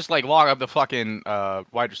 they just like log up the fucking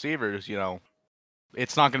wide receivers,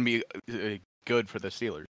 it's not going to be good for the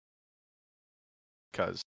Steelers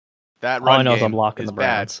because that All I run know is game I'm locking is the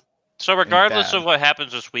bad. Browns. So regardless bad. of what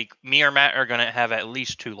happens this week, me or Matt are going to have at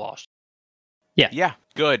least 2 losses. Yeah,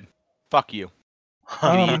 good. Fuck you.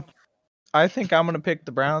 I think I'm going to pick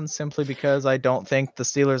the Browns simply because I don't think the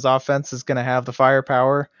Steelers offense is going to have the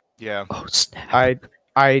firepower. Yeah. Oh snap!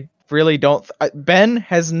 I really don't. Ben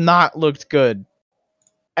has not looked good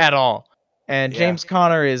at all, and Yeah. James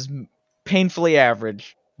Conner is painfully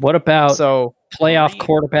average. What about So playoff 3.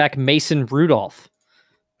 quarterback Mason Rudolph?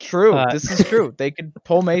 true, Uh, this is true. They could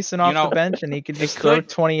pull Mason off the bench, and he could just throw could-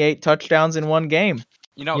 28 touchdowns in one game.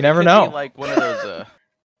 You You never it could know. Be like one of those.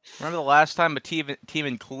 Remember the last time a team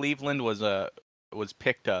in Cleveland was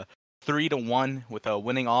picked 3-1 with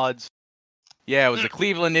winning odds? Yeah, it was the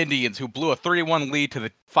Cleveland Indians who blew a 3-1 lead to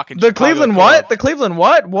the fucking. The Chicago Cleveland Cubs. what? The Cleveland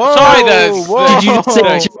what? Whoa! Sorry, the- whoa! Did you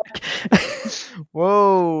say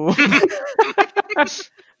Oh. Whoa!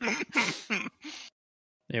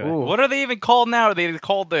 Anyway, Ooh. What are they even called now? Are they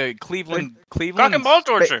called the Cleveland? Cock and ball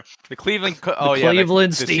torture. The Cleveland.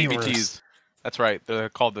 Cleveland the Steamers. CVTs. That's right. They're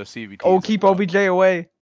called the CVTs. Oh, keep OBJ away.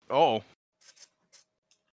 Oh.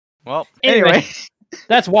 Well, Anyway,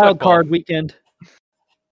 that's wild Football. card weekend.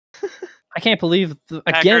 I can't believe again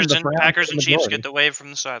the Browns Packers are and the Chiefs majority. get the wave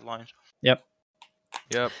from the sidelines. yep.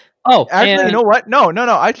 Oh, actually, and you know what? No.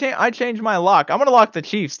 I changed my lock. I'm gonna lock the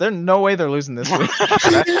Chiefs. There's no way they're losing this week.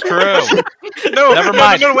 That's true. No, Never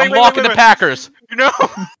mind. No, wait, I'm wait, walking wait, the Packers. wait. No,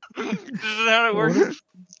 this is how it works.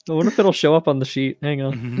 I wonder if it'll show up on the sheet. Hang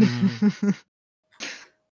on.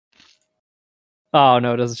 Oh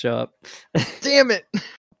no, it doesn't show up. Damn it!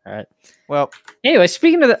 All right. Well, Anyway,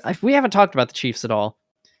 speaking of the, we haven't talked about the Chiefs at all.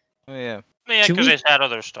 Oh, yeah. Yeah, Do because we- they had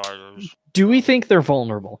other starters. Do we think they're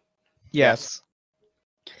vulnerable? yes.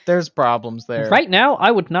 There's problems there. Right now,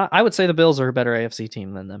 I would not. I would say the Bills are a better AFC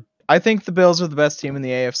team than them. I think the Bills are the best team in the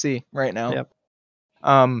AFC right now. Yep.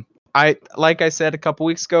 Like I said a couple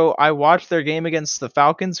weeks ago, I watched their game against the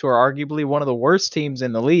Falcons, who are arguably one of the worst teams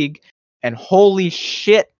in the league, and holy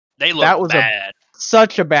shit, They look That was a- bad.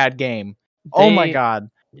 such a bad game. Oh my They- god.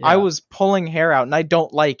 yeah, I was pulling hair out, and I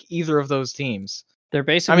don't like either of those teams. they're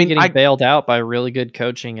basically mean, getting bailed out by really good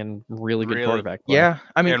coaching and really good Really- quarterback play. Yeah,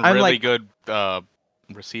 I mean, and I'm really like, good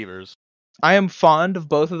receivers. I am fond of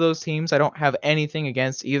both of those teams. I don't have anything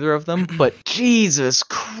against either of them, but Jesus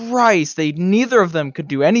Christ, neither of them could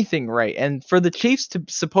do anything right. And for the Chiefs to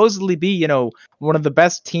supposedly be, one of the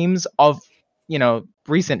best teams of,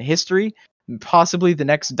 recent history, possibly the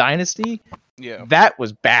next dynasty, Yeah. that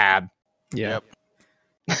was bad. Yeah.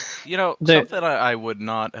 Yep. Something I would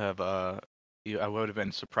not have I would have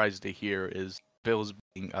been surprised to hear is Bills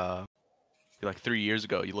being like 3 years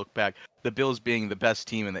ago. You look back, the Bills being the best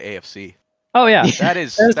team in the AFC. Oh yeah. That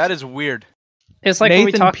is weird. It's like when we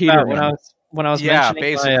Nathan talked about Peterman. when I was Yeah, mentioning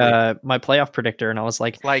basically. my playoff predictor, and I was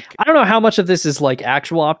like, Like I don't know how much of this is like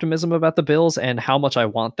actual optimism about the Bills and how much I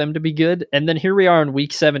want them to be good. And then here we are in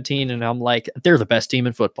week 17, and I'm like, they're the best team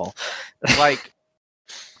in football. like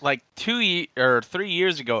 3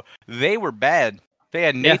 years ago, they were bad. They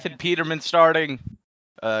had Nathan Peterman starting.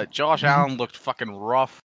 Josh Allen looked fucking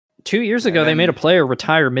rough. 2 years ago, And they made a then- player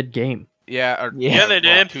retire mid-game. Yeah, Yeah, they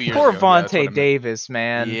did. 2 years Poor ago. Yeah, that's what I Vontae meant. Davis,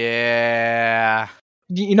 man. Yeah.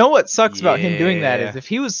 You know what sucks about him doing that Yeah. is if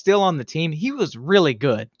he was still on the team, he was really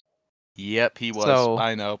good. Yep, he was. So-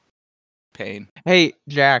 I know. Pain. Hey,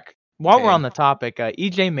 Jack, while we're Okay. on the topic,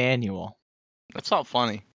 EJ Manuel. That's not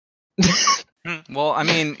funny. Well, I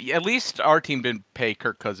mean, at least our team didn't pay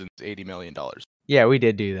Kirk Cousins $80 million. Yeah, we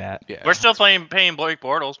did do that. Yeah. We're still paying Blake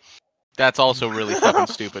Bortles. That's also really fucking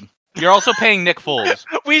stupid. You're also paying Nick Foles.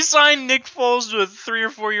 We signed Nick Foles to a 3 or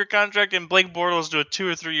 4 year contract and Blake Bortles to a 2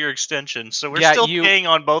 or 3 year extension. So we're Yeah, still you- paying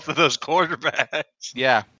on both of those quarterbacks.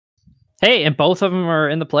 Yeah. Hey, and both of them are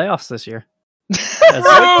in the playoffs this year. Good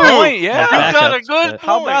point. Yeah. as You got a backups, good but- point.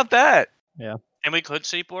 How about that? And we could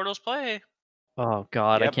see Bortles play. Oh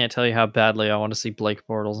God, I Yep. can't tell you how badly I want to see Blake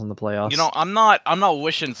Bortles in the playoffs. You know, I'm not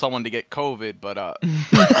wishing someone to get COVID, but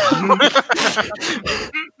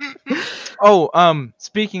Oh,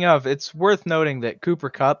 speaking of, it's worth noting that Cooper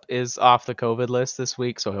Kupp is off the COVID list this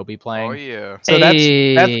week, so he'll be playing. oh yeah. So that's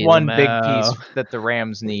Hey, one big Lamau. piece that the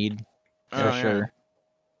Rams need for Oh, yeah. sure.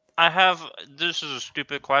 I have. This is a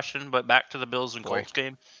stupid question, but back to the Bills and Boy. Colts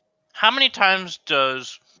game. How many times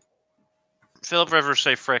does Philip Rivers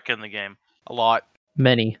say frick in the game? A lot.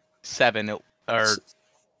 Many, 7 or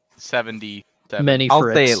 77. many. I'll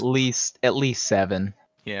fricks. say at least 7.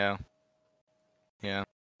 Yeah. Yeah.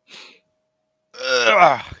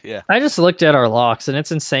 Ugh, yeah. I just looked at our locks, and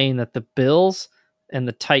it's insane that the Bills and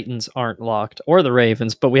the Titans aren't locked, or the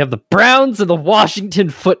Ravens, but we have the Browns and the Washington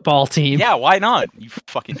football team. Yeah, why not? You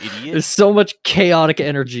fucking idiot. There's so much chaotic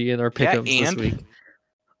energy in our Yeah, pickups this and- week.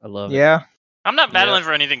 I love it. Yeah. I'm not battling Yeah.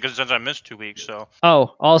 for anything because since I missed 2 weeks, so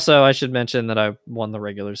Oh, also, I should mention that I won the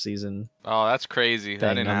regular season Oh, that's crazy. I thing.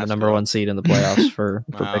 didn't I'm the ask number for that. 1 seed in the playoffs for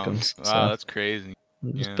Wow. Pick'ems. So Wow, that's crazy.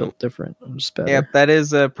 I'm just yeah. built different. I'm just better. Yep, that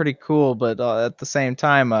is pretty cool, but at the same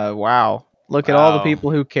time, wow. Look at all the Wow.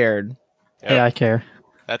 people who cared. Hey, I care.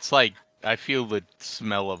 That's like, I feel the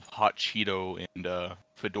smell of hot Cheeto and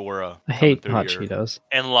fedora. I hate coming hot through your Cheetos.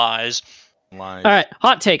 and lies. lines. All right,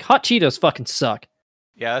 hot take. Hot Cheetos fucking suck.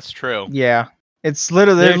 Yeah, that's true. Yeah. It's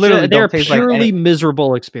literally they literally they're don't taste like purely any,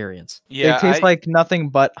 miserable experience. Yeah, they taste like nothing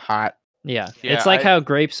but hot. Yeah, Yeah, it's like I- how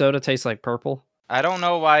grape soda tastes like purple. I don't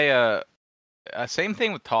know why. Same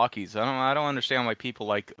thing with Takis. I don't understand why people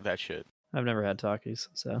like that shit. I've never had Takis,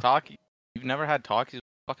 so Taki, you've never had Takis? What the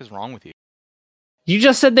fuck is wrong with you? you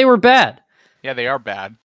just said they were bad. Yeah, they are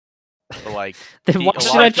bad. But like, Then why a should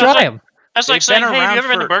lot I of- try them? That's like They've saying, been "Hey, have around you ever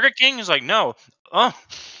been to for- Burger King?" He's like, "No." Oh,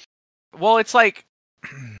 well, it's like,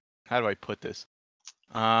 how do I put this?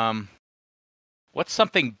 What's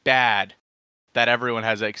something bad that everyone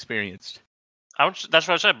has experienced? that's what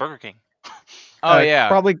I said. Burger King. Oh yeah.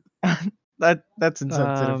 Probably that's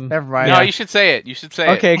insensitive. Um, Never mind. No, you should say it. You should say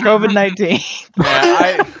Okay, it. COVID-19.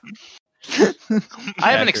 Yeah, I haven't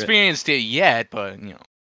Accurate. experienced it yet, but you know.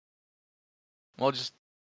 Well, just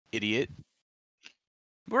idiot.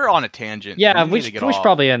 We're on a tangent. Yeah, need we to should, get we should off.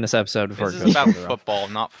 probably end this episode before This it is goes about further off. football,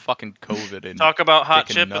 not fucking COVID and Talk about hot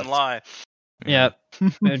dick chip and and nuts. lie. Yeah,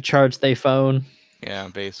 charge they phone. Yeah,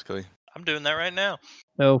 basically. I'm doing that right now.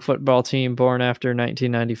 No football team born after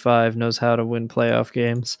 1995 knows how to win playoff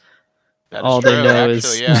games. That is All true, they know actually,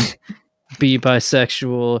 is yeah. be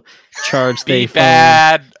bisexual, charge Be they phone,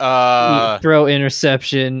 bad. throw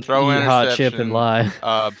interception, throw eat hot chip and interception.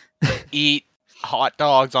 lie. Eat hot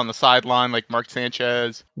dogs on the sideline like Mark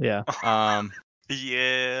Sanchez. Yeah.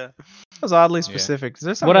 Yeah. That was oddly specific. Is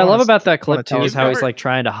there something What I you love wanna about that wanna clip tell too us is how he's never- like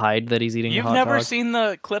trying to hide that he's eating a You've hot never dog. seen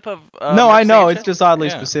the clip of No, Mark I know. Sanchez? It's just oddly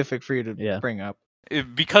Yeah. specific for you to Yeah. bring up.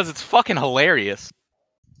 Because it's fucking hilarious.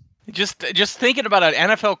 Just thinking about an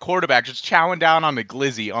NFL quarterback just chowing down on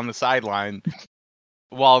McGlizzy on the sideline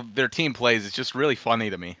while their team plays is just really funny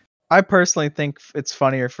to me. I personally think it's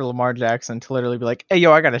funnier for Lamar Jackson to literally be like, "Hey,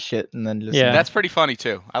 yo, I got a shit," and then just Yeah. That's pretty funny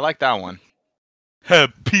too. I like that one.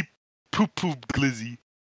 Peep, poop, poop, glizzy.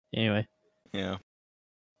 Anyway, Yeah.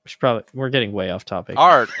 we're getting way off topic.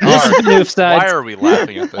 Art. This is Oofsides. Why are we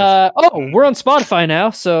laughing at this? We're on Spotify now,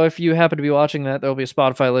 so if you happen to be watching that, there'll be a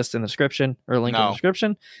Spotify list in the description or link in the No.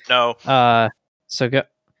 description. No. So go.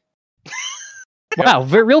 Wow,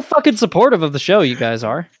 real fucking supportive of the show, you guys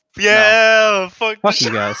are. Yeah, fuck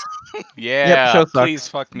you guys. Yeah, show sucks. please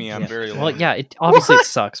fuck me. I'm Yeah. very Well, lonely. yeah, obviously it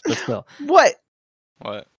sucks, but still. What?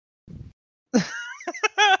 What?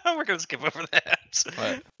 We're gonna skip over that.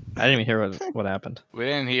 What? I didn't even hear what happened. We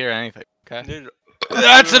didn't hear anything. Okay. Dude,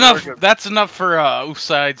 That's enough. That's enough for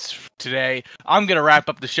Oofsides today. I'm gonna wrap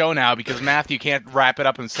up the show now because Matthew can't wrap it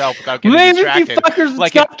up himself without getting Maybe if you distracted. fuckers would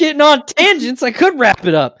Like stop getting on tangents, I could wrap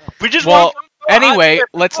it up. we just Well, want- anyway, I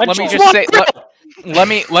let me just just want say to-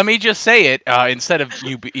 let me just say it instead of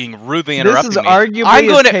you being rudely This interrupting is me. arguably I'm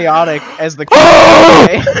as gonna- chaotic as the.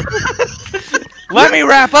 Let me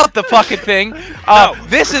wrap up the fucking thing.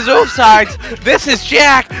 This is Oofsides. This is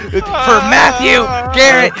Jack for Matthew,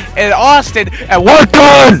 Garrett, and Austin, and we're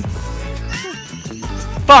done.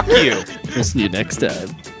 Fuck you. We'll see you next time.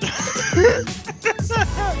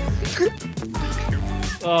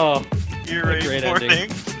 Oh, You're What a great reporting.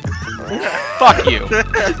 Fuck you.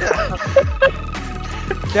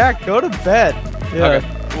 Jack, go to bed. yeah.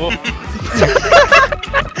 Well,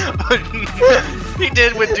 He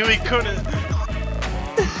did with Dewey Conan.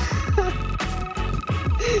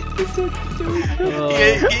 Oh,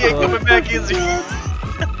 He ain't coming back, is he?